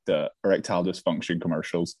do like the erectile dysfunction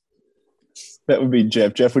commercials. That would be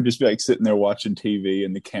Jeff. Jeff would just be like sitting there watching TV,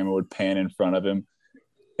 and the camera would pan in front of him,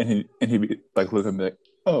 and he'd be like looking like,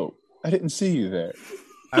 "Oh, I didn't see you there,"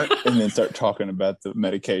 and then start talking about the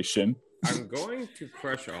medication. I'm going to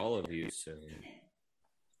crush all of you soon.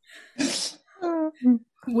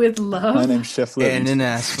 With love. My name's Chef And Livingston. an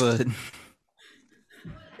assfoot.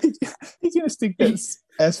 He's gonna stick that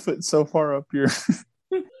ass foot so far up your.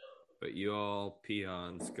 But you all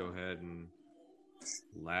peons, go ahead and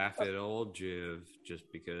laugh at old Jiv just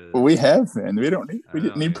because. Well, we have been. We don't need. We I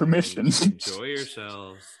didn't know, need permission. Enjoy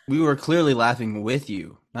yourselves. We were clearly laughing with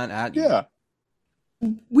you, not at you. Yeah.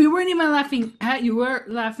 We weren't even laughing at you. We're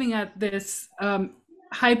laughing at this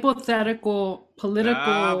hypothetical political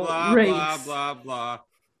Blah, blah, race. blah, blah, blah.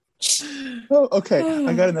 Oh, okay.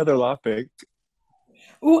 I got another topic.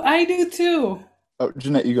 Oh, I do too. Oh,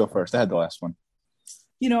 Jeanette, you go first. I had the last one.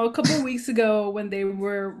 You know, a couple of weeks ago when they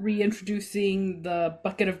were reintroducing the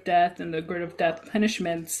bucket of death and the grid of death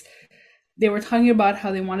punishments, they were talking about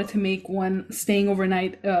how they wanted to make one staying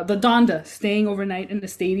overnight, the Donda staying overnight in the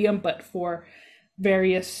stadium, but for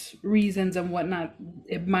various reasons and whatnot,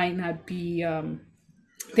 it might not be,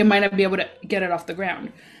 they might not be able to get it off the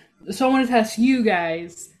ground. So I wanted to ask you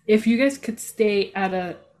guys, if you guys could stay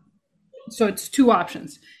at so it's two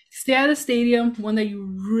options. Stay at a stadium, one that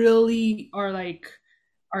you really are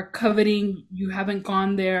coveting, you haven't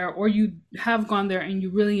gone there, or you have gone there and you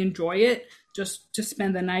really enjoy it, just to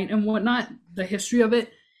spend the night and whatnot, the history of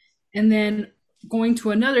it, and then going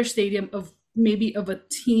to another stadium of maybe of a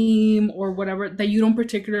team or whatever that you don't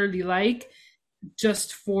particularly like,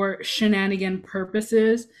 just for shenanigan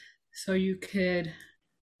purposes. So you could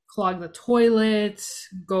clog the toilets,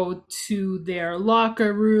 go to their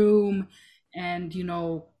locker room, and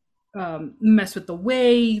mess with the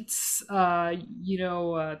weights, throw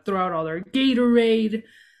out all their Gatorade,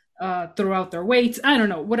 throw out their weights. I don't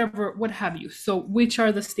know, whatever, what have you. So which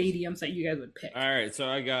are the stadiums that you guys would pick? All right, so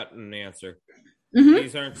I got an answer. Mhm.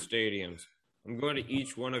 These aren't stadiums. I'm going to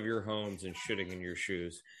each one of your homes and shitting in your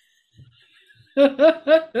shoes. We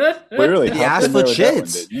really The hopped in ass there foot with that one,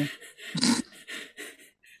 shits. didn't you?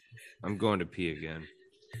 I'm going to pee again.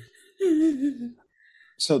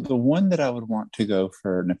 So the one that I would want to go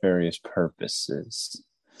for nefarious purposes.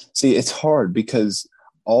 See, it's hard because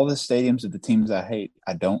all the stadiums of the teams I hate,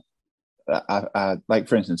 I don't. I like,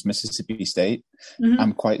 for instance, Mississippi State. Mhm.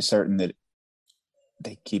 I'm quite certain that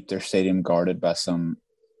they keep their stadium guarded by some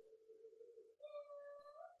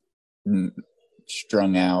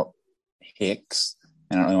strung out hicks,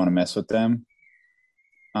 and I don't really want to mess with them.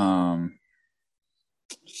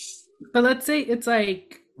 But let's say it's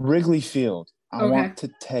like, Wrigley Field. I Okay. want to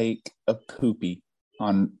take a poopy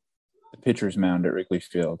on the pitcher's mound at Wrigley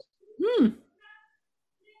Field.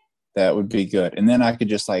 That would be good. And then I could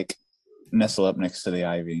just like nestle up next to the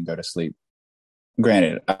ivy and go to sleep.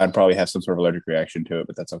 Granted, I'd probably have some sort of allergic reaction to it,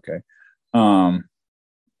 but that's okay. And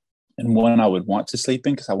one I would want to sleep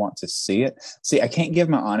in because I want to see it. See, I can't give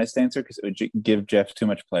my honest answer because it would give Jeff too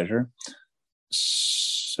much pleasure.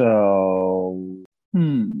 So,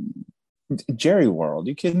 Jerry World.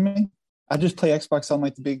 You kidding me? I just play Xbox on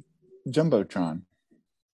like the big Jumbotron.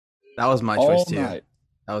 That was my all choice too. night.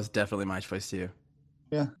 That was definitely my choice too.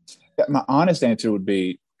 Yeah. My honest answer would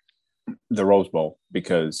be the Rose Bowl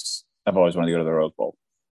because I've always wanted to go to the Rose Bowl.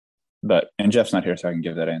 And Jeff's not here, so I can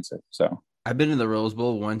give that answer. So I've been to the Rose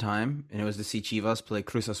Bowl one time, and it was to see Chivas play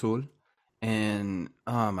Cruz Azul. And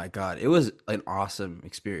oh my God, it was an awesome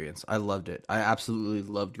experience. I loved it. I absolutely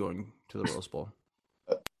loved going to the Rose Bowl.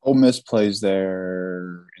 Ole Miss plays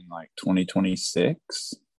there in like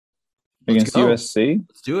 2026. against go. USC,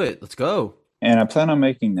 Let's do it. Let's go. and I plan on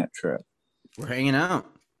making that trip. We're hanging out.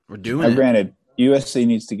 We're doing Now, it. granted, USC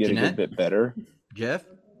needs to get a Jeanette? good bit better. Jeff?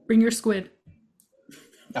 Bring your squid.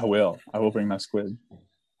 I will bring my squid.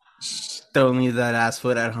 Don't leave that ass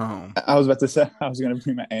foot at home. I was about to say I was going to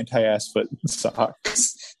bring my anti-ass foot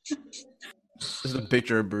socks. This is a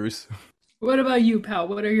picture of Bruce. What about you, pal?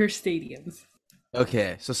 What are your stadiums?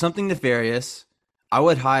 Okay, so something nefarious. I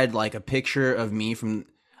would hide like a picture of me from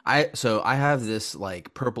I have this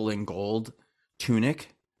like purple and gold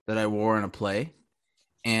tunic that I wore in a play,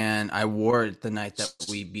 and I wore it the night that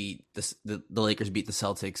we beat the Lakers beat the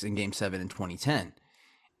Celtics in Game 7 in 2010.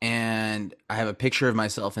 And I have a picture of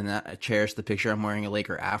myself in that. I cherish the picture. I'm wearing a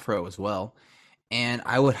Laker afro as well. And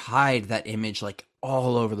I would hide that image like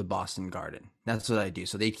all over the Boston Garden. That's what I do.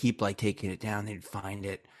 So they'd keep like taking it down. They'd find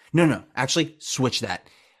it. No. Actually, switch that.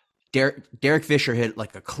 Derek Fisher hit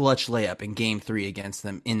like a clutch layup in Game 3 against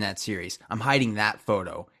them in that series. I'm hiding that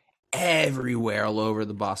photo everywhere all over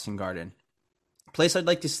the Boston Garden. Place I'd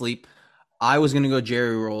like to sleep. I was going to go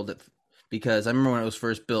Jerry World because I remember when it was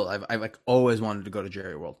first built, I like always wanted to go to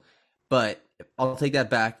Jerry World. But I'll take that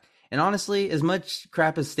back. And honestly, as much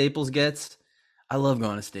crap as Staples gets, I love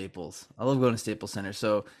going to Staples. I love going to Staples Center.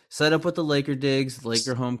 So set up with the Laker digs,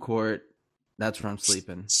 Laker home court. That's where I'm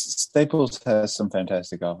sleeping. Staples has some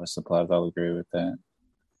fantastic office supplies. I'll agree with that.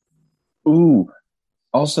 Ooh,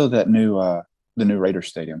 also that the new Raiders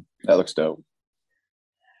stadium. That looks dope.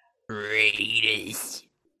 Raiders.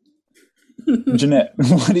 Jeanette,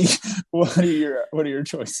 what are your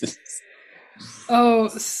choices? Oh,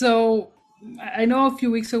 so I know a few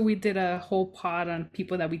weeks ago we did a whole pod on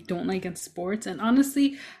people that we don't like in sports, and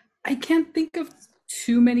honestly, I can't think of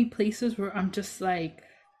too many places where I'm just like,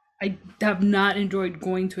 I have not enjoyed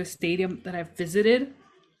going to a stadium that I've visited.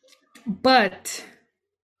 But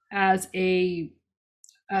as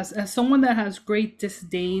someone that has great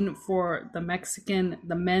disdain for the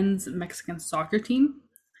men's Mexican soccer team,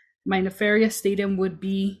 my nefarious stadium would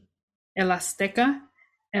be El Azteca,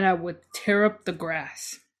 and I would tear up the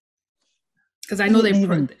grass because I know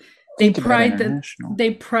they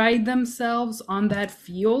pride themselves on that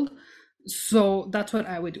field. So that's what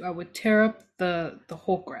I would do. I would tear up the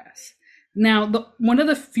whole grass. Now, one of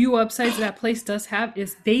the few upsides that place does have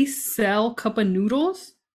is they sell cup of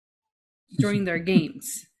noodles during their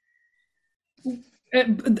games.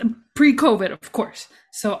 Pre-COVID, of course.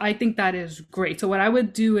 So I think that is great. So what I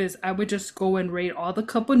would do is I would just go and rate all the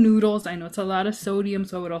cup of noodles. I know it's a lot of sodium,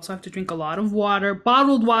 so I would also have to drink a lot of water,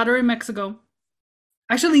 bottled water in Mexico.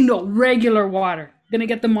 Actually, no, regular water. Gonna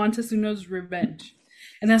get the Montesinos revenge.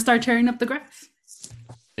 And then start tearing up the grass.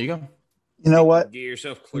 There you go. You know what? Get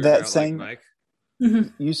yourself cleared That out saying, like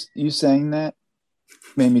Mike. You saying that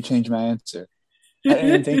made me change my answer. I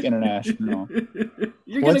didn't think international.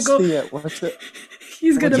 You're gonna go. What's the?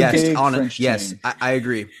 He's gonna. Yes, I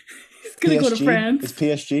agree. He's gonna go to France. Is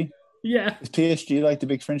PSG? Yeah. Is PSG like the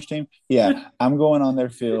big French team? Yeah. I'm going on their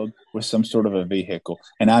field with some sort of a vehicle,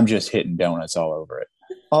 and I'm just hitting donuts all over it,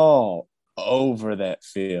 all over that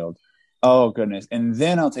field. Oh goodness! And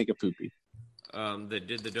then I'll take a poopy. They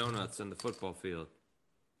did the donuts in the football field.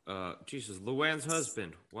 Jesus, Luann's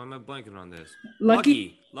husband. Why am I blanking on this?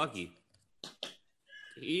 Lucky.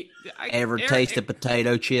 Ever taste a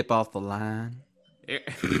potato chip off the line?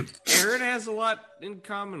 Aaron has a lot in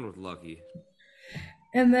common with Lucky.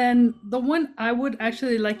 And then the one I would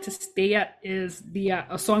actually like to stay at is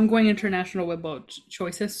so I'm going international with both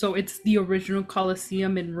choices. So it's the original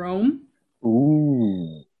Colosseum in Rome.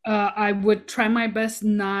 Ooh. I would try my best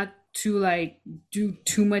not to like do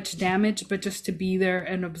too much damage, but just to be there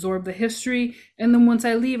and absorb the history. And then once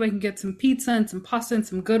I leave, I can get some pizza and some pasta and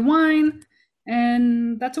some good wine.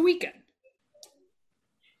 And that's a weekend.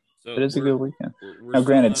 So it is a good weekend. Now,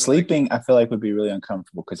 granted, sleeping I feel like would be really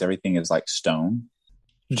uncomfortable because everything is like stone.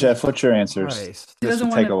 Jeff, what's your answers? Christ. This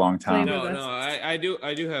will take a long time. No, I do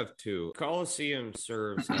have two. Coliseum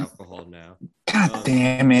serves alcohol now. God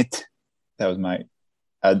damn it! That was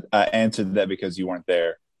I answered that because you weren't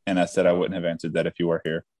there, and I said I wouldn't have answered that if you were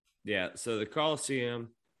here. Yeah. So the Coliseum,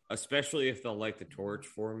 especially if they'll light the torch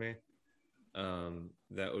for me,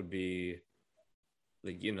 that would be.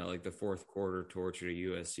 Like the fourth quarter torch at a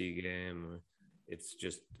USC game. It's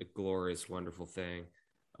just a glorious, wonderful thing.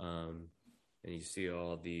 And you see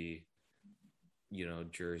all the,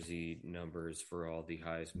 jersey numbers for all the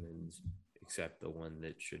Heismans, except the one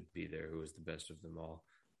that should be there, who was the best of them all.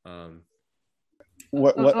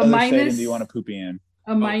 What other stadium do you want to poopy in?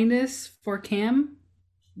 Minus for Cam,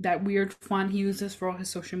 that weird font he uses for all his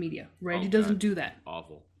social media. Reggie doesn't do that.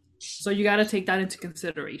 Awful. So you got to take that into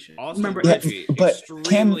consideration. Also, remember, Reggie,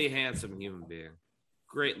 extremely handsome human being.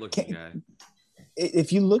 Great looking Cam, guy.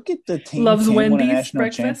 if you look at the team Loves Cam won a Wendy's national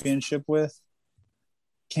breakfast. championship with,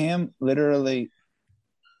 Cam literally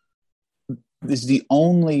is the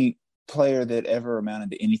only player that ever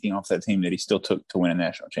amounted to anything off that team that he still took to win a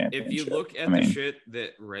national championship. If you look at the shit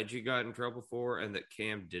that Reggie got in trouble for and that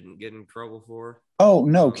Cam didn't get in trouble for. Oh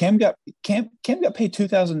no, Cam got paid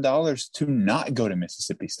 $2,000 to not go to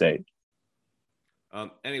Mississippi State.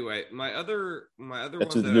 Anyway, my other That's one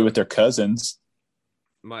what to do with their cousins.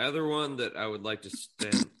 My other one that I would like to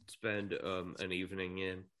spend an evening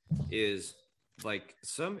in is like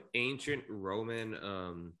some ancient Roman.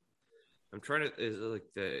 I'm trying to, is it like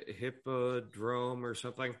the Hippodrome or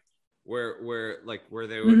something, where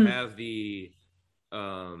they would have the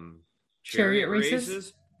chariot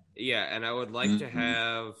races. Yeah, and I would like to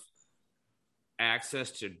have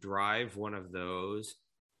access to drive one of those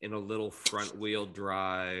in a little front wheel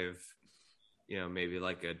drive, maybe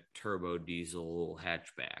like a turbo diesel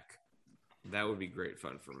hatchback. That would be great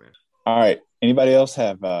fun for me. All right. Anybody else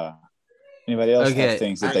have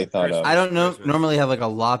things that they thought of? I don't know. Normally have like a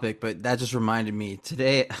Lopic, but that just reminded me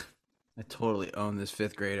today. I totally own this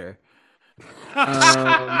fifth grader.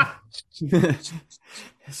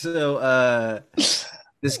 So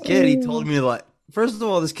this kid, he told me like, first of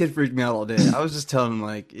all, this kid freaked me out all day. I was just telling him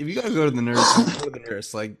like, if you gotta go to the nurse, go to the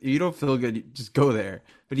nurse. Like, if you don't feel good, just go there.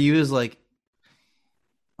 But he was like,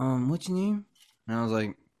 what's your name? And I was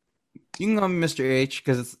like, you can call me Mr. H,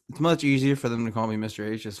 because it's much easier for them to call me Mr.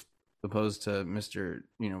 H as opposed to Mr.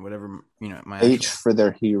 Whatever, my H for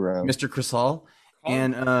their hero, Mr. Crisal.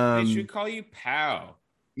 And they should call you Pow.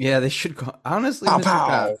 Yeah, they should call, honestly, Pow, Mr. Pow.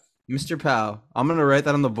 Pow. Mr. Pow. I'm gonna write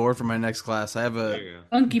that on the board for my next class. I have a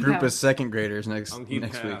group Pow. of second graders next Unky week.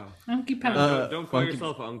 Unky Pow. Don't call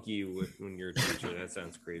yourself Unky when you're a teacher. That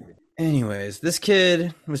sounds crazy. Anyways, this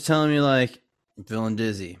kid was telling me like, I'm feeling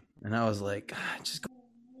dizzy, and I was like, just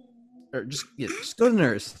go to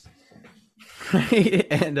nurse. Right?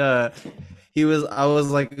 And I was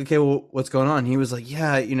like, okay, well, what's going on? He was like,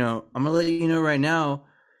 yeah, I'm gonna let you know right now.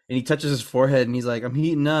 And he touches his forehead and he's like, I'm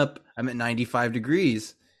heating up. I'm at 95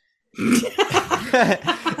 degrees. And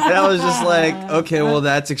I was just like, okay, well,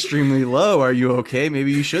 that's extremely low. Are you okay?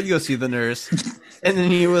 Maybe you should go see the nurse. And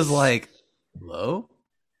then he was like, low?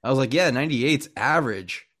 I was like, yeah, 98's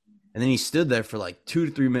average. And then he stood there for like 2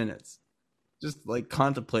 to 3 minutes, just like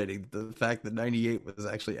contemplating the fact that 98 was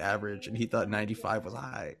actually average and he thought 95 was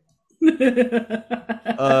high.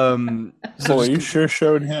 Boy, you sure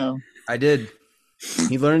showed him. I did.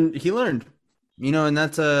 He learned, and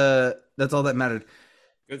that's all that mattered.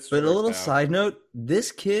 Good story, But a little Pow. side note,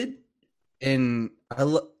 this kid, it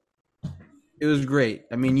was great.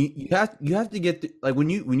 I mean, you have to get like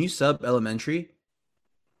when you sub elementary,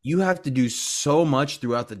 you have to do so much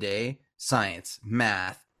throughout the day: science,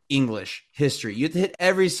 math, English, history. You have to hit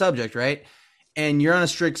every subject, right? And you're on a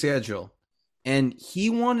strict schedule. And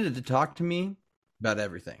he wanted to talk to me about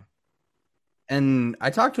everything, and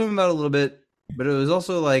I talked to him about it a little bit, but it was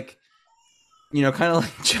also like, kind of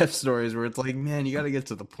like Jeff's stories where it's like, man, you got to get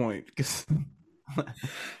to the point. Because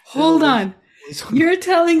Hold on. You're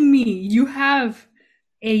telling me you have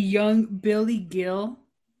a young Billy Gill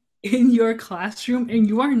in your classroom and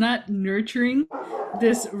you are not nurturing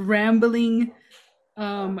this rambling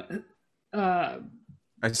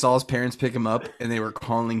I saw his parents pick him up and they were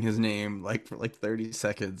calling his name like for like 30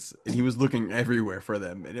 seconds and he was looking everywhere for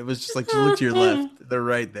them. And it was just like, just look to your left. They're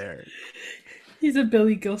right there. He's a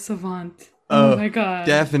Billy Gill savant. Oh my God.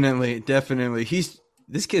 Definitely.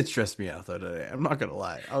 This kid stressed me out though today. I'm not going to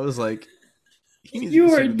lie. I was like,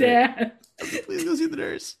 you are dad. Please go see the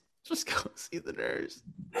nurse. Just go see the nurse.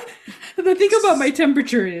 The thing about my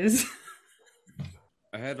temperature is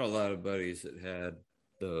I had a lot of buddies that had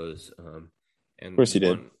those. And of course he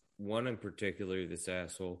did. One in particular, this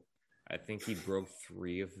asshole, I think he broke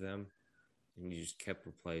 3 of them, and he just kept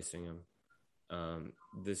replacing them.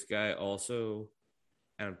 This guy also,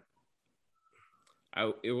 and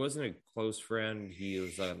it wasn't a close friend. He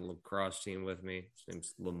was on a lacrosse team with me. His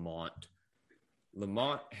name's Lamont.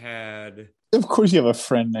 Lamont had. Of course, you have a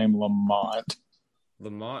friend named Lamont.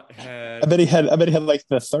 Lamont had. I bet he had like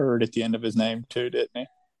the third at the end of his name too, didn't he?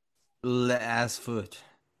 Last foot.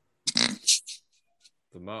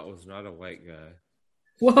 Lamont was not a white guy.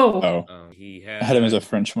 whoa. Oh, I had him as a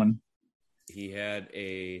French one. He had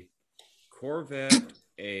a Corvette,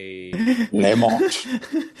 a Lamont.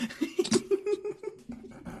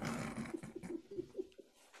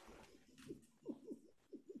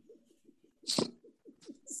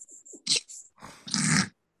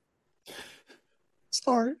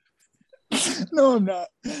 Sorry. No, I'm not.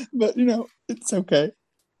 But, it's okay.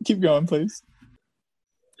 Keep going, please.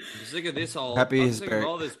 I'm sick of this all. Happy I'm he's sick of buried.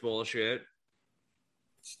 all this bullshit.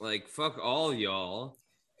 Like, fuck all y'all.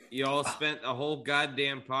 Y'all spent a whole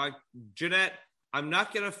goddamn Jeanette, I'm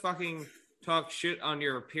not gonna fucking talk shit on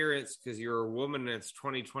your appearance because you're a woman and it's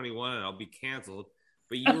 2021 and I'll be canceled.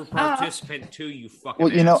 But you were a participant too, you fucking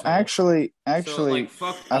Well, you know, asshole. actually, So, like,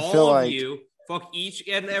 fuck I all feel of like you. Fuck each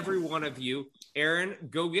and every one of you. Aaron,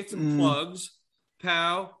 go get some Mm. plugs.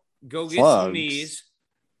 Pow, go get Plugs? some knees.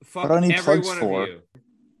 Fuck What do I need every plugs one for? of you.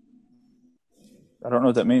 I don't know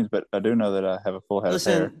what that means, but I do know that I have a full head of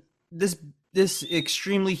hair. Listen, this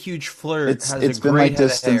extremely huge flirt has It's a been great like head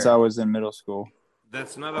this of since hair. I was in middle school.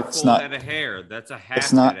 That's not a It's full not- head of hair. That's a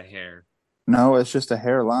half not- head of hair. No, it's just a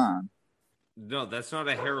hairline. No, that's not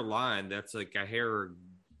a hairline. That's like a hair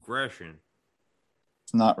regression.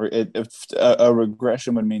 It's not. A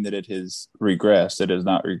regression would mean that it has regressed. It has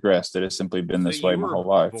not regressed. It has simply been this So way you my were whole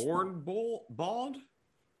life. born bald?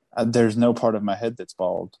 There's no part of my head that's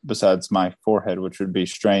bald besides my forehead, which would be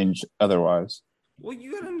strange otherwise. Well,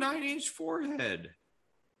 you got a 9-inch forehead.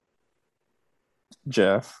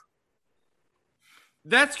 Jeff,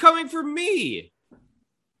 That's coming from me.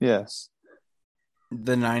 yes.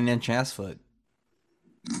 The 9-inch ass foot.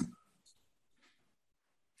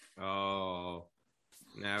 Oh,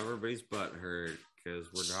 now everybody's butt hurt because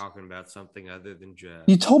we're talking about something other than Jeff.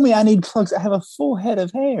 You told me I need plugs. I have a full head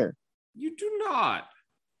of hair. You do not.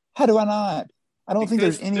 How do I not? I don't think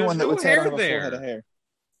Because there's anyone that there's no would say I don't hair have a full there. head of hair.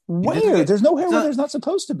 doesn't Where? get- There's no hair it's where not- there's not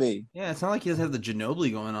supposed to be. Yeah, it's not like he doesn't have the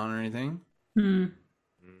Ginobili going on or anything. Hmm.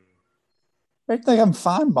 I think I'm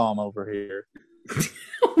fine bomb over here.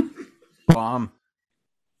 Bomb.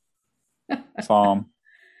 Bomb.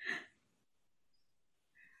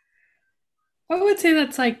 I would say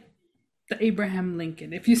that's like the Abraham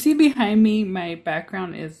Lincoln. If you see behind me, my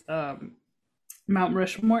background is Mount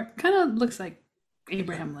Rushmore. Kind of looks like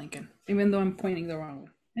Abraham Lincoln, even though I'm pointing the wrong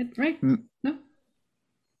way. Right? Mm. No?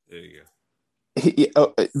 There you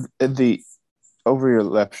go. The over your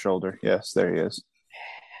left shoulder. Yes, there he is.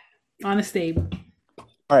 Honest Abe.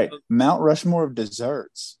 All right, Mount Rushmore of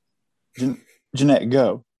desserts. Jeanette,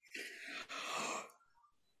 go.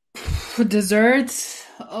 Desserts.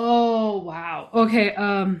 Oh wow. Okay.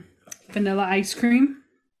 Vanilla ice cream,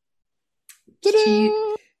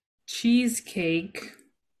 cheesecake,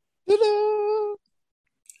 Ta-da!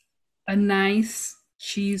 a nice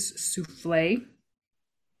cheese souffle.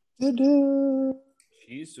 Ta-da!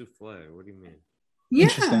 Cheese souffle. What do you mean? Yeah.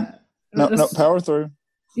 Interesting. No, power through.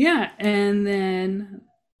 Yeah, and then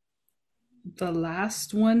the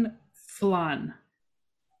last one, flan.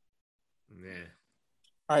 Nah.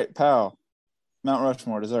 All right, pal. Mount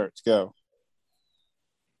Rushmore desserts. Go.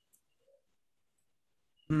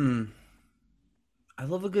 I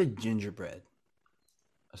love a good gingerbread.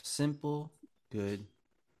 A simple, good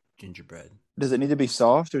gingerbread. Does it need to be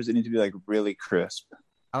soft or does it need to be like really crisp?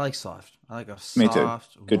 I like soft. I like a Me too.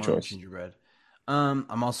 soft, Good warm choice. gingerbread.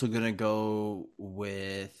 I'm also gonna go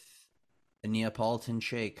with a Neapolitan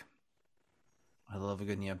shake. I love a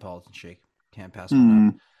good Neapolitan shake. Can't pass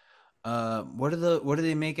one up. What do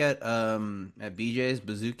they make at BJ's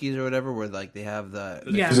Bazooki's or whatever, where like they have the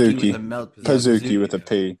Yeah. cookie Pizookie. with the melt Pizookie with a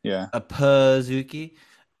P. Yeah. a Pizookie.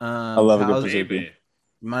 I love a good Pals- Pizookie. Baby.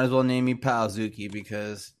 Might as well name me Palzuki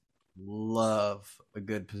because love a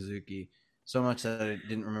good Pizookie. So much that I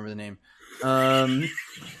didn't remember the name.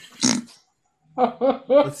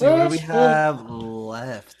 Let's see, what do we have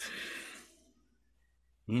left?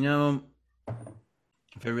 You know,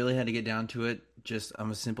 if I really had to get down to it, just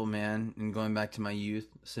I'm a simple man and going back to my youth,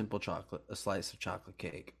 simple chocolate, a slice of chocolate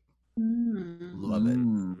cake. Love it.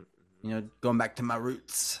 Mm. You know, going back to my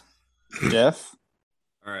roots. Jeff,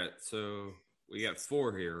 All right, so we got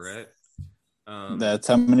 4 here, right? that's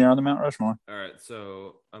how many are on the Mount Rushmore. All right,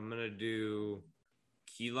 so I'm gonna do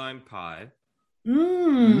key lime pie.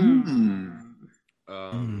 Mm.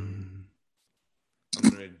 I'm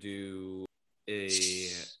gonna do a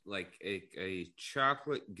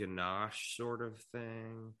chocolate ganache sort of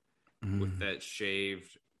thing with that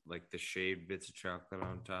shaved, like the shaved bits of chocolate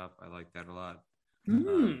on top. I like that a lot.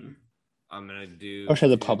 I'm gonna do. I wish I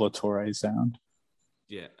had the Pablo Torre sound.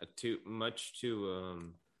 Yeah, much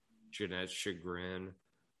to Jeanette's chagrin,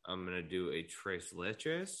 I'm gonna do a tres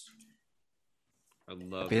leches. I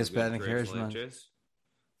love Happy a Hispanic good Heritage tres Month.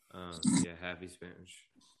 leches. Yeah, happy Spanish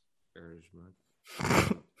Heritage Month.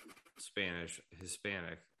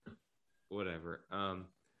 Hispanic, whatever.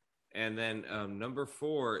 And then number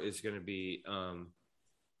 4 is gonna be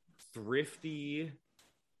Thrifty,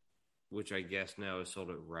 which I guess now is sold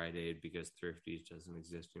at Rite Aid because Thrifty's doesn't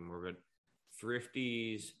exist anymore. But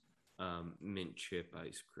Thrifty's mint chip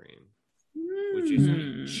ice cream, which is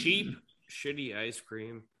a cheap, shitty ice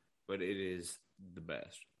cream but it is the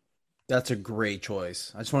best. That's a great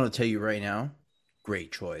choice. I just want to tell you right now,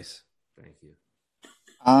 great choice. Thank you.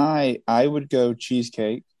 I would go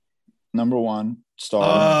Cheesecake, number one, Star.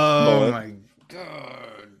 Oh Bullet. my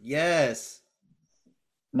god. Yes.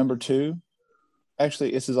 Number two,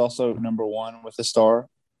 actually, this is also number one with a star,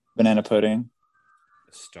 Banana Pudding.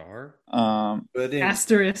 A star?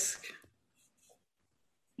 Asterisk.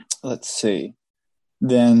 Let's see.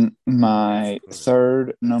 Then my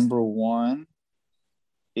third number one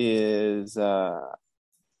is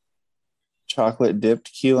chocolate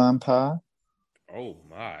dipped key lime pie. Oh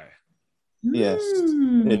my! Yes,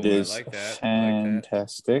 it is I like that.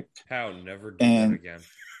 fantastic. How never do And- that again.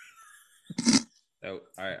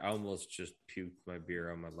 I almost just puked my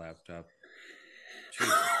beer on my laptop.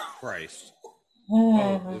 Jesus Christ!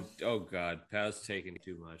 Oh God! Pal's taking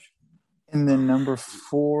too much. And then number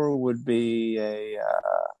four would be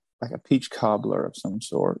like a peach cobbler of some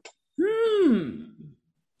sort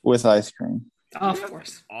with ice cream. Of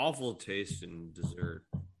course. Awful taste in dessert.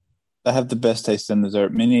 I have the best taste in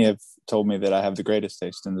dessert. Many have told me that I have the greatest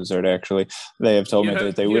taste in dessert. Actually, they have told me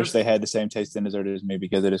that they wish they had the same taste in dessert as me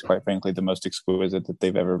because it is, quite frankly, the most exquisite that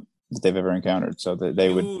they've ever encountered. So that they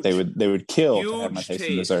would kill to have my taste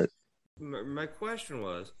in dessert. My question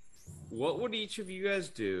was, what would each of you guys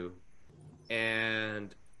do,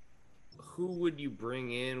 and who would you bring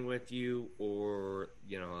in with you, or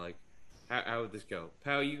like how would this go?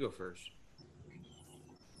 Pal, you go first.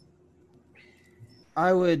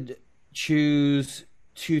 I would choose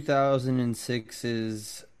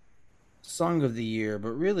 2006's Song of the Year,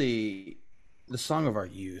 but really the song of our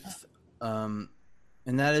youth. And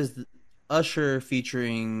that is Usher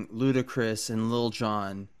featuring Ludacris and Lil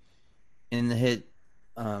Jon in the hit.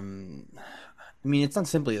 I mean, it's not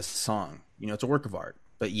simply a song, it's a work of art,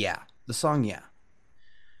 but yeah, the song, yeah.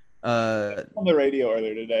 On the radio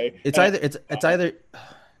earlier today. It's either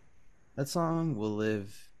that song will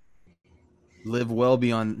live well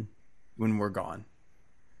beyond when we're gone.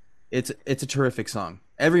 It's a terrific song.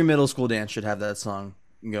 Every middle school dance should have that song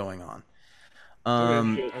going on.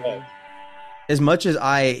 As much as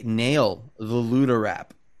I nail the Luda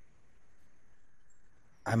rap,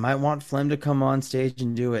 I might want Flem to come on stage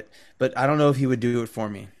and do it, but I don't know if he would do it for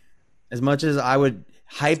me. As much as I would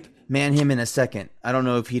hype man him in a second, I don't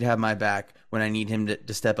know if he'd have my back when I need him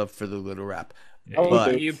to step up for the Luda rap.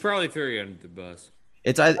 But you'd probably throw you under the bus.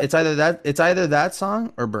 It's either that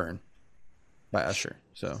song or Burn by Usher.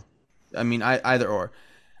 So, I mean, either or.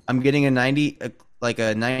 I'm getting a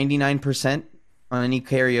 99% on any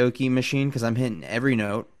karaoke machine because I'm hitting every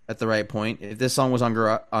note at the right point. If this song was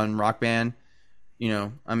on Rock Band,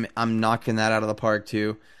 I'm knocking that out of the park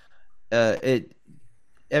too.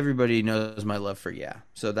 Everybody knows my love for yeah.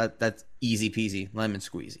 So that's easy peasy, lemon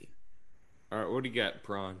squeezy. All right, what do you got,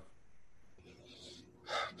 Prawn?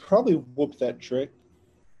 Probably Whoop That Trick.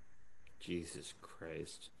 Jesus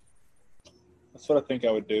Christ. That's what I think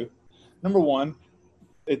I would do. Number one,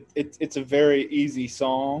 it's a very easy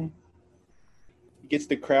song. It gets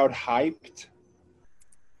the crowd hyped.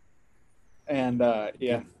 And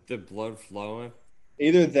yeah. The blood flowing.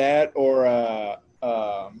 Either that or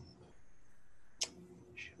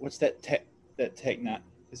what's that Tech Nine?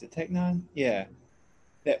 Is it Tech Nine? Yeah.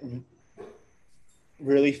 That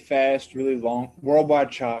really fast, really long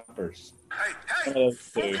Worldwide Choppers. Hey,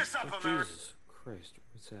 focus up, America. Jesus Christ,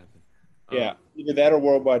 what's happening? Yeah, either that or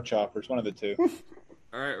Worldwide Choppers, one of the two. All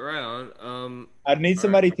right, right on. I'd need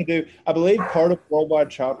somebody to do. I believe part of Worldwide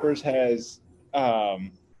Choppers has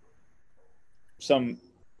some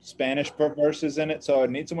Spanish verses in it, so I'd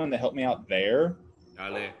need someone to help me out there.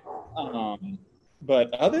 Dale.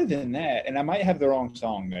 But other than that, and I might have the wrong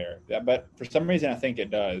song there, but for some reason I think it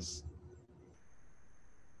does.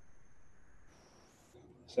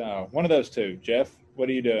 So one of those two. Jeff, what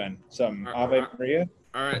are you doing? Some Ave Maria?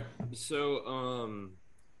 All right. So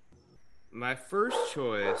my first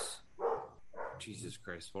choice. Jesus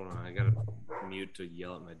Christ! Hold on, I gotta mute to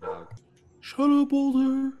yell at my dog. Shut up,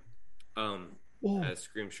 Boulder. I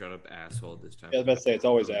scream "Shut up, asshole" this time. Yeah, I was about to say it's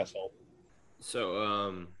always asshole.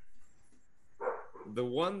 So the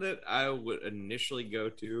one that I would initially go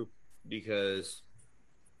to, because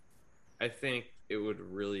I think it would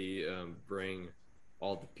really bring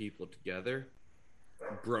all the people together.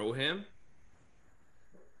 Bro Hymn.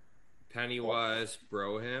 Pennywise,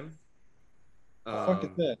 Bro Hymn. What the fuck is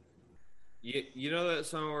that? You know that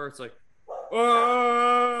song where it's like,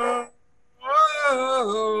 oh,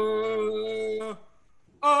 oh,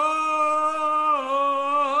 oh.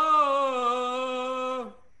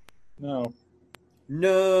 No.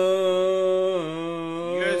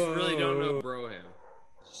 No. You guys really don't know Bro Hymn.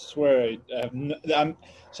 Swear,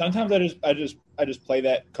 Sometimes I just play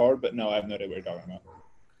that card, but no, I have no idea what you're talking about.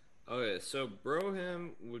 Okay, so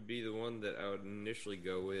Brohim would be the one that I would initially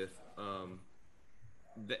go with.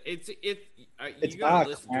 It's You by gotta a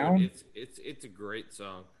listen clown? to it. It's a great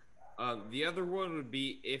song. The other one would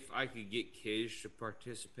be if I could get Kish to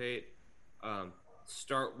participate.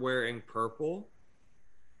 Start Wearing Purple.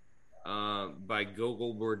 By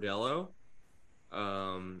Gogol Bordello.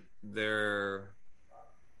 They're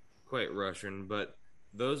quite Russian, but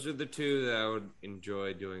those are the two that I would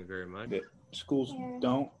enjoy doing very much. The schools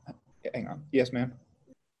don't. Hang on. Yes, ma'am.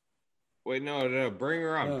 Wait, no, bring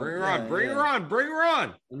her on, No, bring her yeah, on, bring yeah. her on, bring her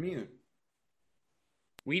on. Unmute.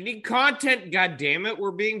 We need content, God damn it!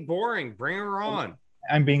 We're being boring. Bring her on.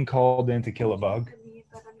 I'm being called in to kill a bug.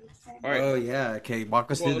 All right. Oh yeah. Okay,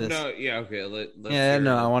 walk us Well, through this. no, yeah, okay. Let's Yeah, hear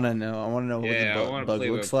no, it. I want to know. I want to know Yeah, I what wanna the bug play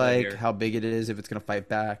looks by play like, here. how big it is, if it's gonna fight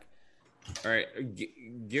back. All right,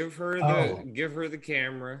 give her Oh. the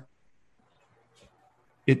camera.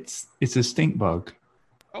 It's a stink bug.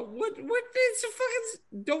 Oh, what? It's a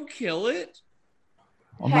fucking. Don't kill it.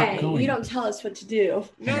 Hey, you don't tell us what to do.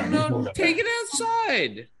 No, take it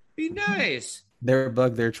outside. Be nice. Their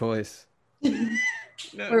bug, their choice.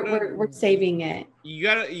 No, We're saving it. You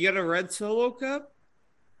got a red Solo cup?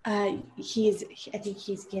 I think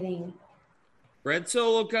he's getting. Red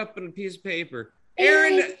Solo cup and a piece of paper.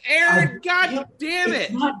 Aaron, God damn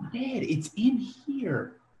it! It's not dead. It's in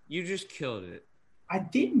here. You just killed it. I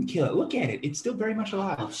didn't kill it. Look at it. It's still very much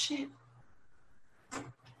alive. Oh shit!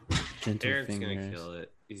 Gentle Aaron's fingers. gonna kill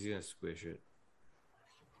it. He's gonna squish it.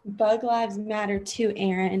 Bug lives matter too,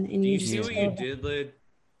 Aaron. And Do you just see what you killed did, Lid?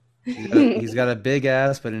 He's got a big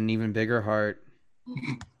ass, but an even bigger heart.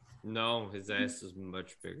 No, his ass is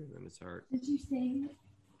much bigger than his heart. Did you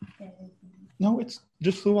say? No, it's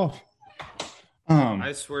just flew off.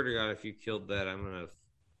 I swear to God, if you killed that, I'm gonna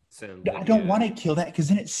send. Lydia. I don't want to kill that because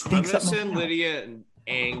then it I'm stinks gonna up my send mouth. Lydia an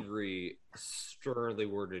angry, sternly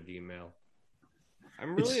worded email.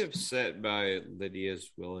 I'm really upset by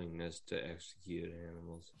Lydia's willingness to execute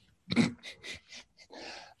animals.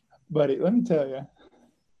 Buddy, let me tell you,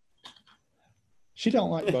 she don't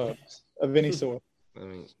like bugs of any sort. I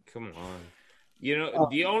mean, come on. You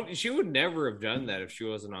know, she would never have done that if she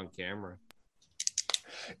wasn't on camera.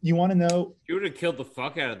 You want to know? She would have killed the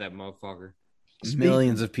fuck out of that motherfucker.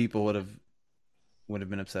 Millions of people would have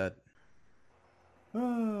been upset.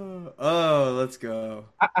 Oh, let's go.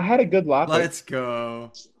 I had a good Lopic. Let's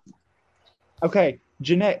go. Okay,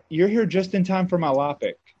 Jeanette, you're here just in time for my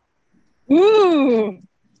Lopic. Ooh.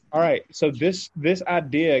 All right, so this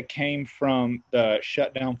idea came from the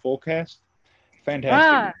Shutdown Fullcast.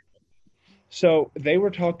 Fantastic. So they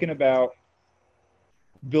were talking about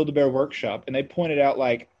Build-A-Bear Workshop, and they pointed out,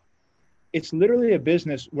 like, it's literally a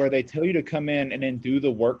business where they tell you to come in and then do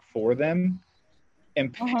the work for them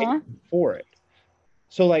and pay for it.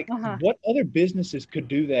 So, like, what other businesses could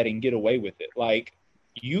do that and get away with it? Like,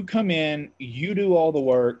 you come in, you do all the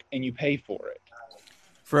work, and you pay for it.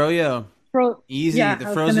 Froyo. Easy. Yeah, the I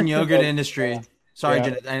was frozen gonna say- yogurt industry. Sorry,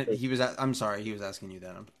 Yeah. Janet, I'm sorry. He was asking you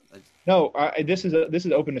that. No, this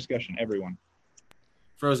is open discussion, everyone.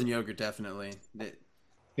 Frozen yogurt, definitely.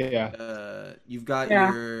 Yeah. You've got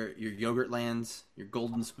your yogurt lands, your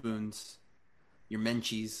golden spoons, your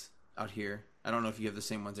Menchie's out here. I don't know if you have the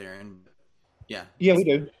same ones, Aaron. But yeah. Yeah, we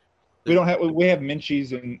do. We have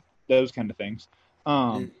Menchie's and those kind of things.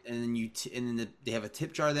 And then they have a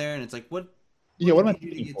tip jar there, and it's like, what? Yeah, what am I do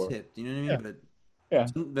you do to tipping get for? tipped? You know what I mean? Yeah.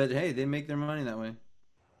 But hey, they make their money that way.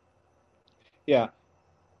 Yeah.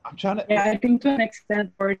 I'm trying to. Yeah, I think to an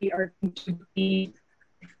extent already are going to be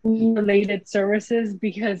food-related services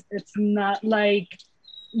because it's not like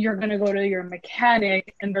you're going to go to your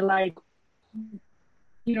mechanic and they're like,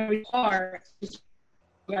 you are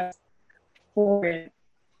for it.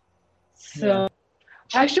 So,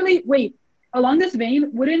 actually, wait, along this vein,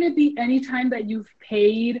 wouldn't it be any time that you've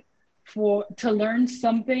paid to learn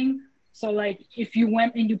something? So, like, if you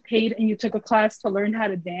went and you paid and you took a class to learn how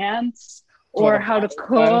to dance or how to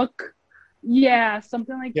cook,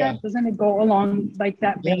 something like that. Doesn't it go along like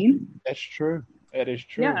that vein? That's true. That is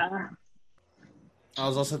true. Yeah. I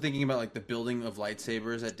was also thinking about like the building of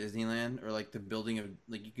lightsabers at Disneyland, or like the building of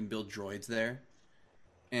like you can build droids there,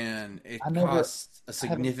 and it costs a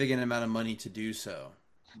significant amount of money to do so.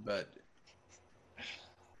 But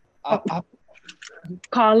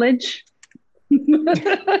college.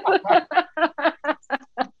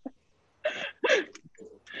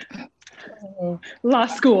 Law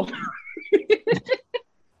school.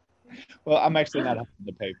 Well, I'm actually not having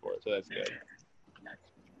to pay for it, so that's good.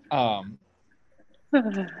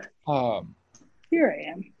 Here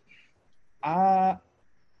I am.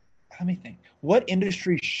 Let me think. what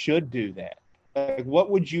industry should do that? Like, what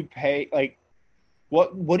would you pay? Like,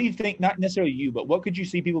 what do you think? Not necessarily you, but what could you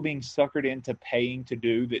see people being suckered into paying to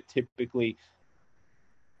do that typically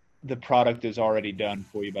the product is already done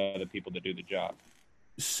for you by the people that do the job?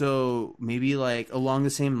 So maybe like along the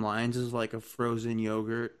same lines as like a frozen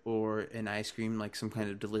yogurt or an ice cream, like some kind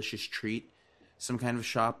of delicious treat, some kind of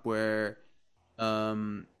shop where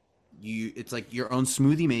it's like your own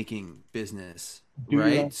smoothie making business,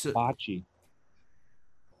 right? So, hibachi.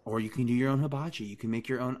 or you can do your own hibachi. You can make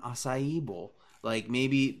your own acai bowl. Like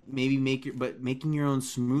maybe making your own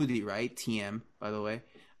smoothie, right? TM, by the way.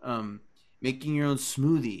 Making your own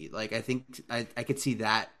smoothie. Like I think I could see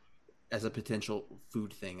that as a potential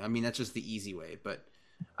food thing. I mean, that's just the easy way, but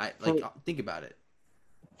think about it.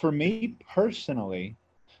 For me personally,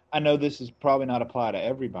 I know this is probably not apply to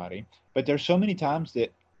everybody, but there's so many times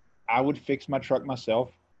that I would fix my truck myself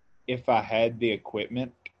if I had the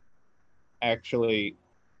equipment actually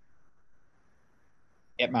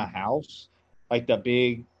at my house. Like the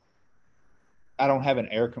big, I don't even have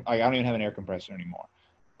an air compressor anymore.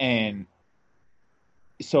 And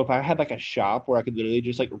so if I had like a shop where I could literally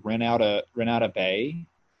just like rent out a bay,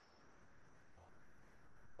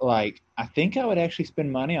 like I think I would actually spend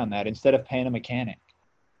money on that instead of paying a mechanic.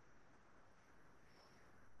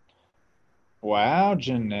 Wow,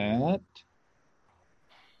 Jeanette.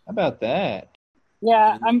 How about that?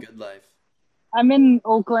 Yeah, Living the good life. I'm in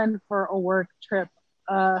Oakland for a work trip.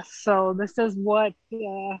 So this is what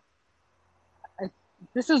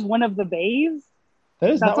this is one of the bays.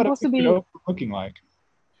 That is That's not what supposed to be looking like.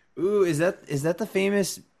 Ooh, is that the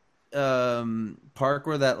famous park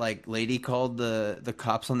where that like lady called the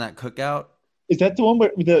cops on that cookout? Is that the one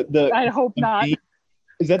where the I hope not. meme,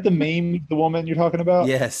 is that the meme, the woman you're talking about?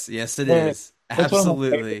 Yes, it Yeah, is. that's one of my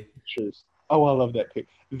Absolutely. favorite pictures. Oh, I love that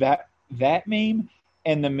picture. That meme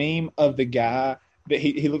and the meme of the guy that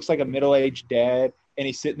he looks like a middle-aged dad and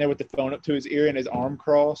he's sitting there with the phone up to his ear and his arm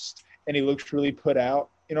crossed and he looks really put out.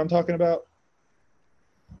 You know what I'm talking about?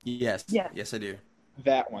 Yes. Yeah. Yes, I do.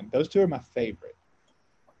 That one. Those two are my favorite.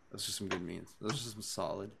 Those are some good memes. Those are some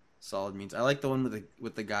solid memes. I like the one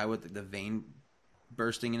with the guy with the vein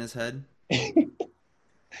bursting in his head.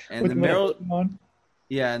 And With the the Meryl, little one.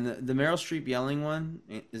 yeah, and the Meryl Streep yelling one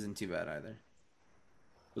isn't too bad either.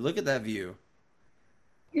 But look at that view.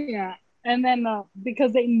 Yeah. And then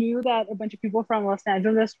because they knew that a bunch of people from Los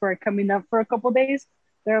Angeles were coming up for a couple days,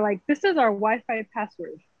 they're like, this is our Wi-Fi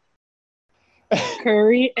password.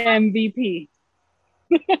 Curry MVP.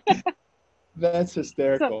 That's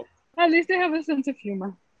hysterical. So, at least they have a sense of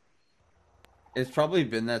humor. It's probably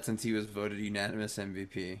been that since he was voted unanimous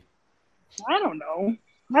MVP. I don't know.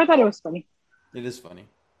 I thought it was funny. It is funny.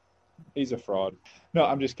 He's a fraud. No,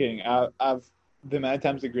 I'm just kidding. I've the amount of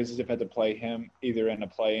times the Grizzlies have had to play him either in a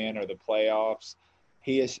play-in or the playoffs,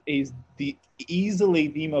 he's easily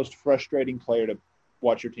the most frustrating player to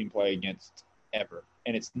watch your team play against ever,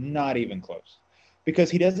 and it's not even close because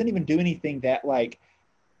he doesn't even do anything that like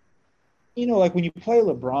when you play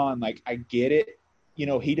LeBron, like I get it,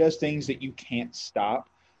 he does things that you can't stop,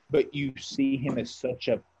 but you see him as such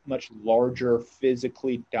a much larger,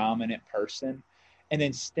 physically dominant person, and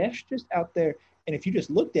then Steph's just out there, and if you just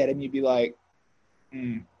looked at him, you'd be like,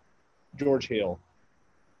 George Hill.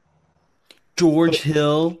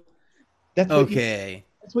 Hill? That's okay.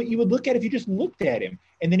 That's what you would look at if you just looked at him.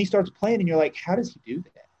 And then he starts playing and you're like, how does he do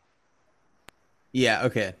that? Yeah,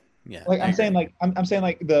 okay. Yeah. Like I'm saying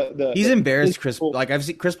the he's embarrassed Chris. Like I've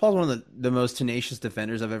seen Chris Paul's one of the most tenacious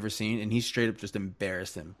defenders I've ever seen, and he straight up just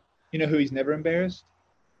embarrassed him. You know who he's never embarrassed?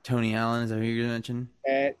 Tony Allen, is that who you're gonna mention?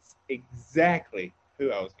 That's exactly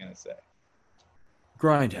who I was gonna say.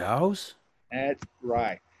 Grindhouse? That's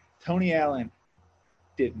right. Tony Allen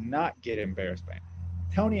did not get embarrassed by him.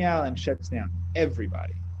 Tony Allen shuts down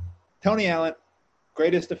everybody. Tony Allen,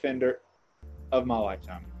 greatest defender of my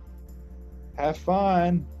lifetime. Have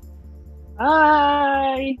fun.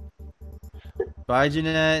 Bye. Bye,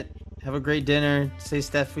 Jeanette. Have a great dinner. Say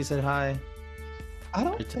Steph we said hi. I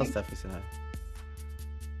don't Or tell Steph we said hi.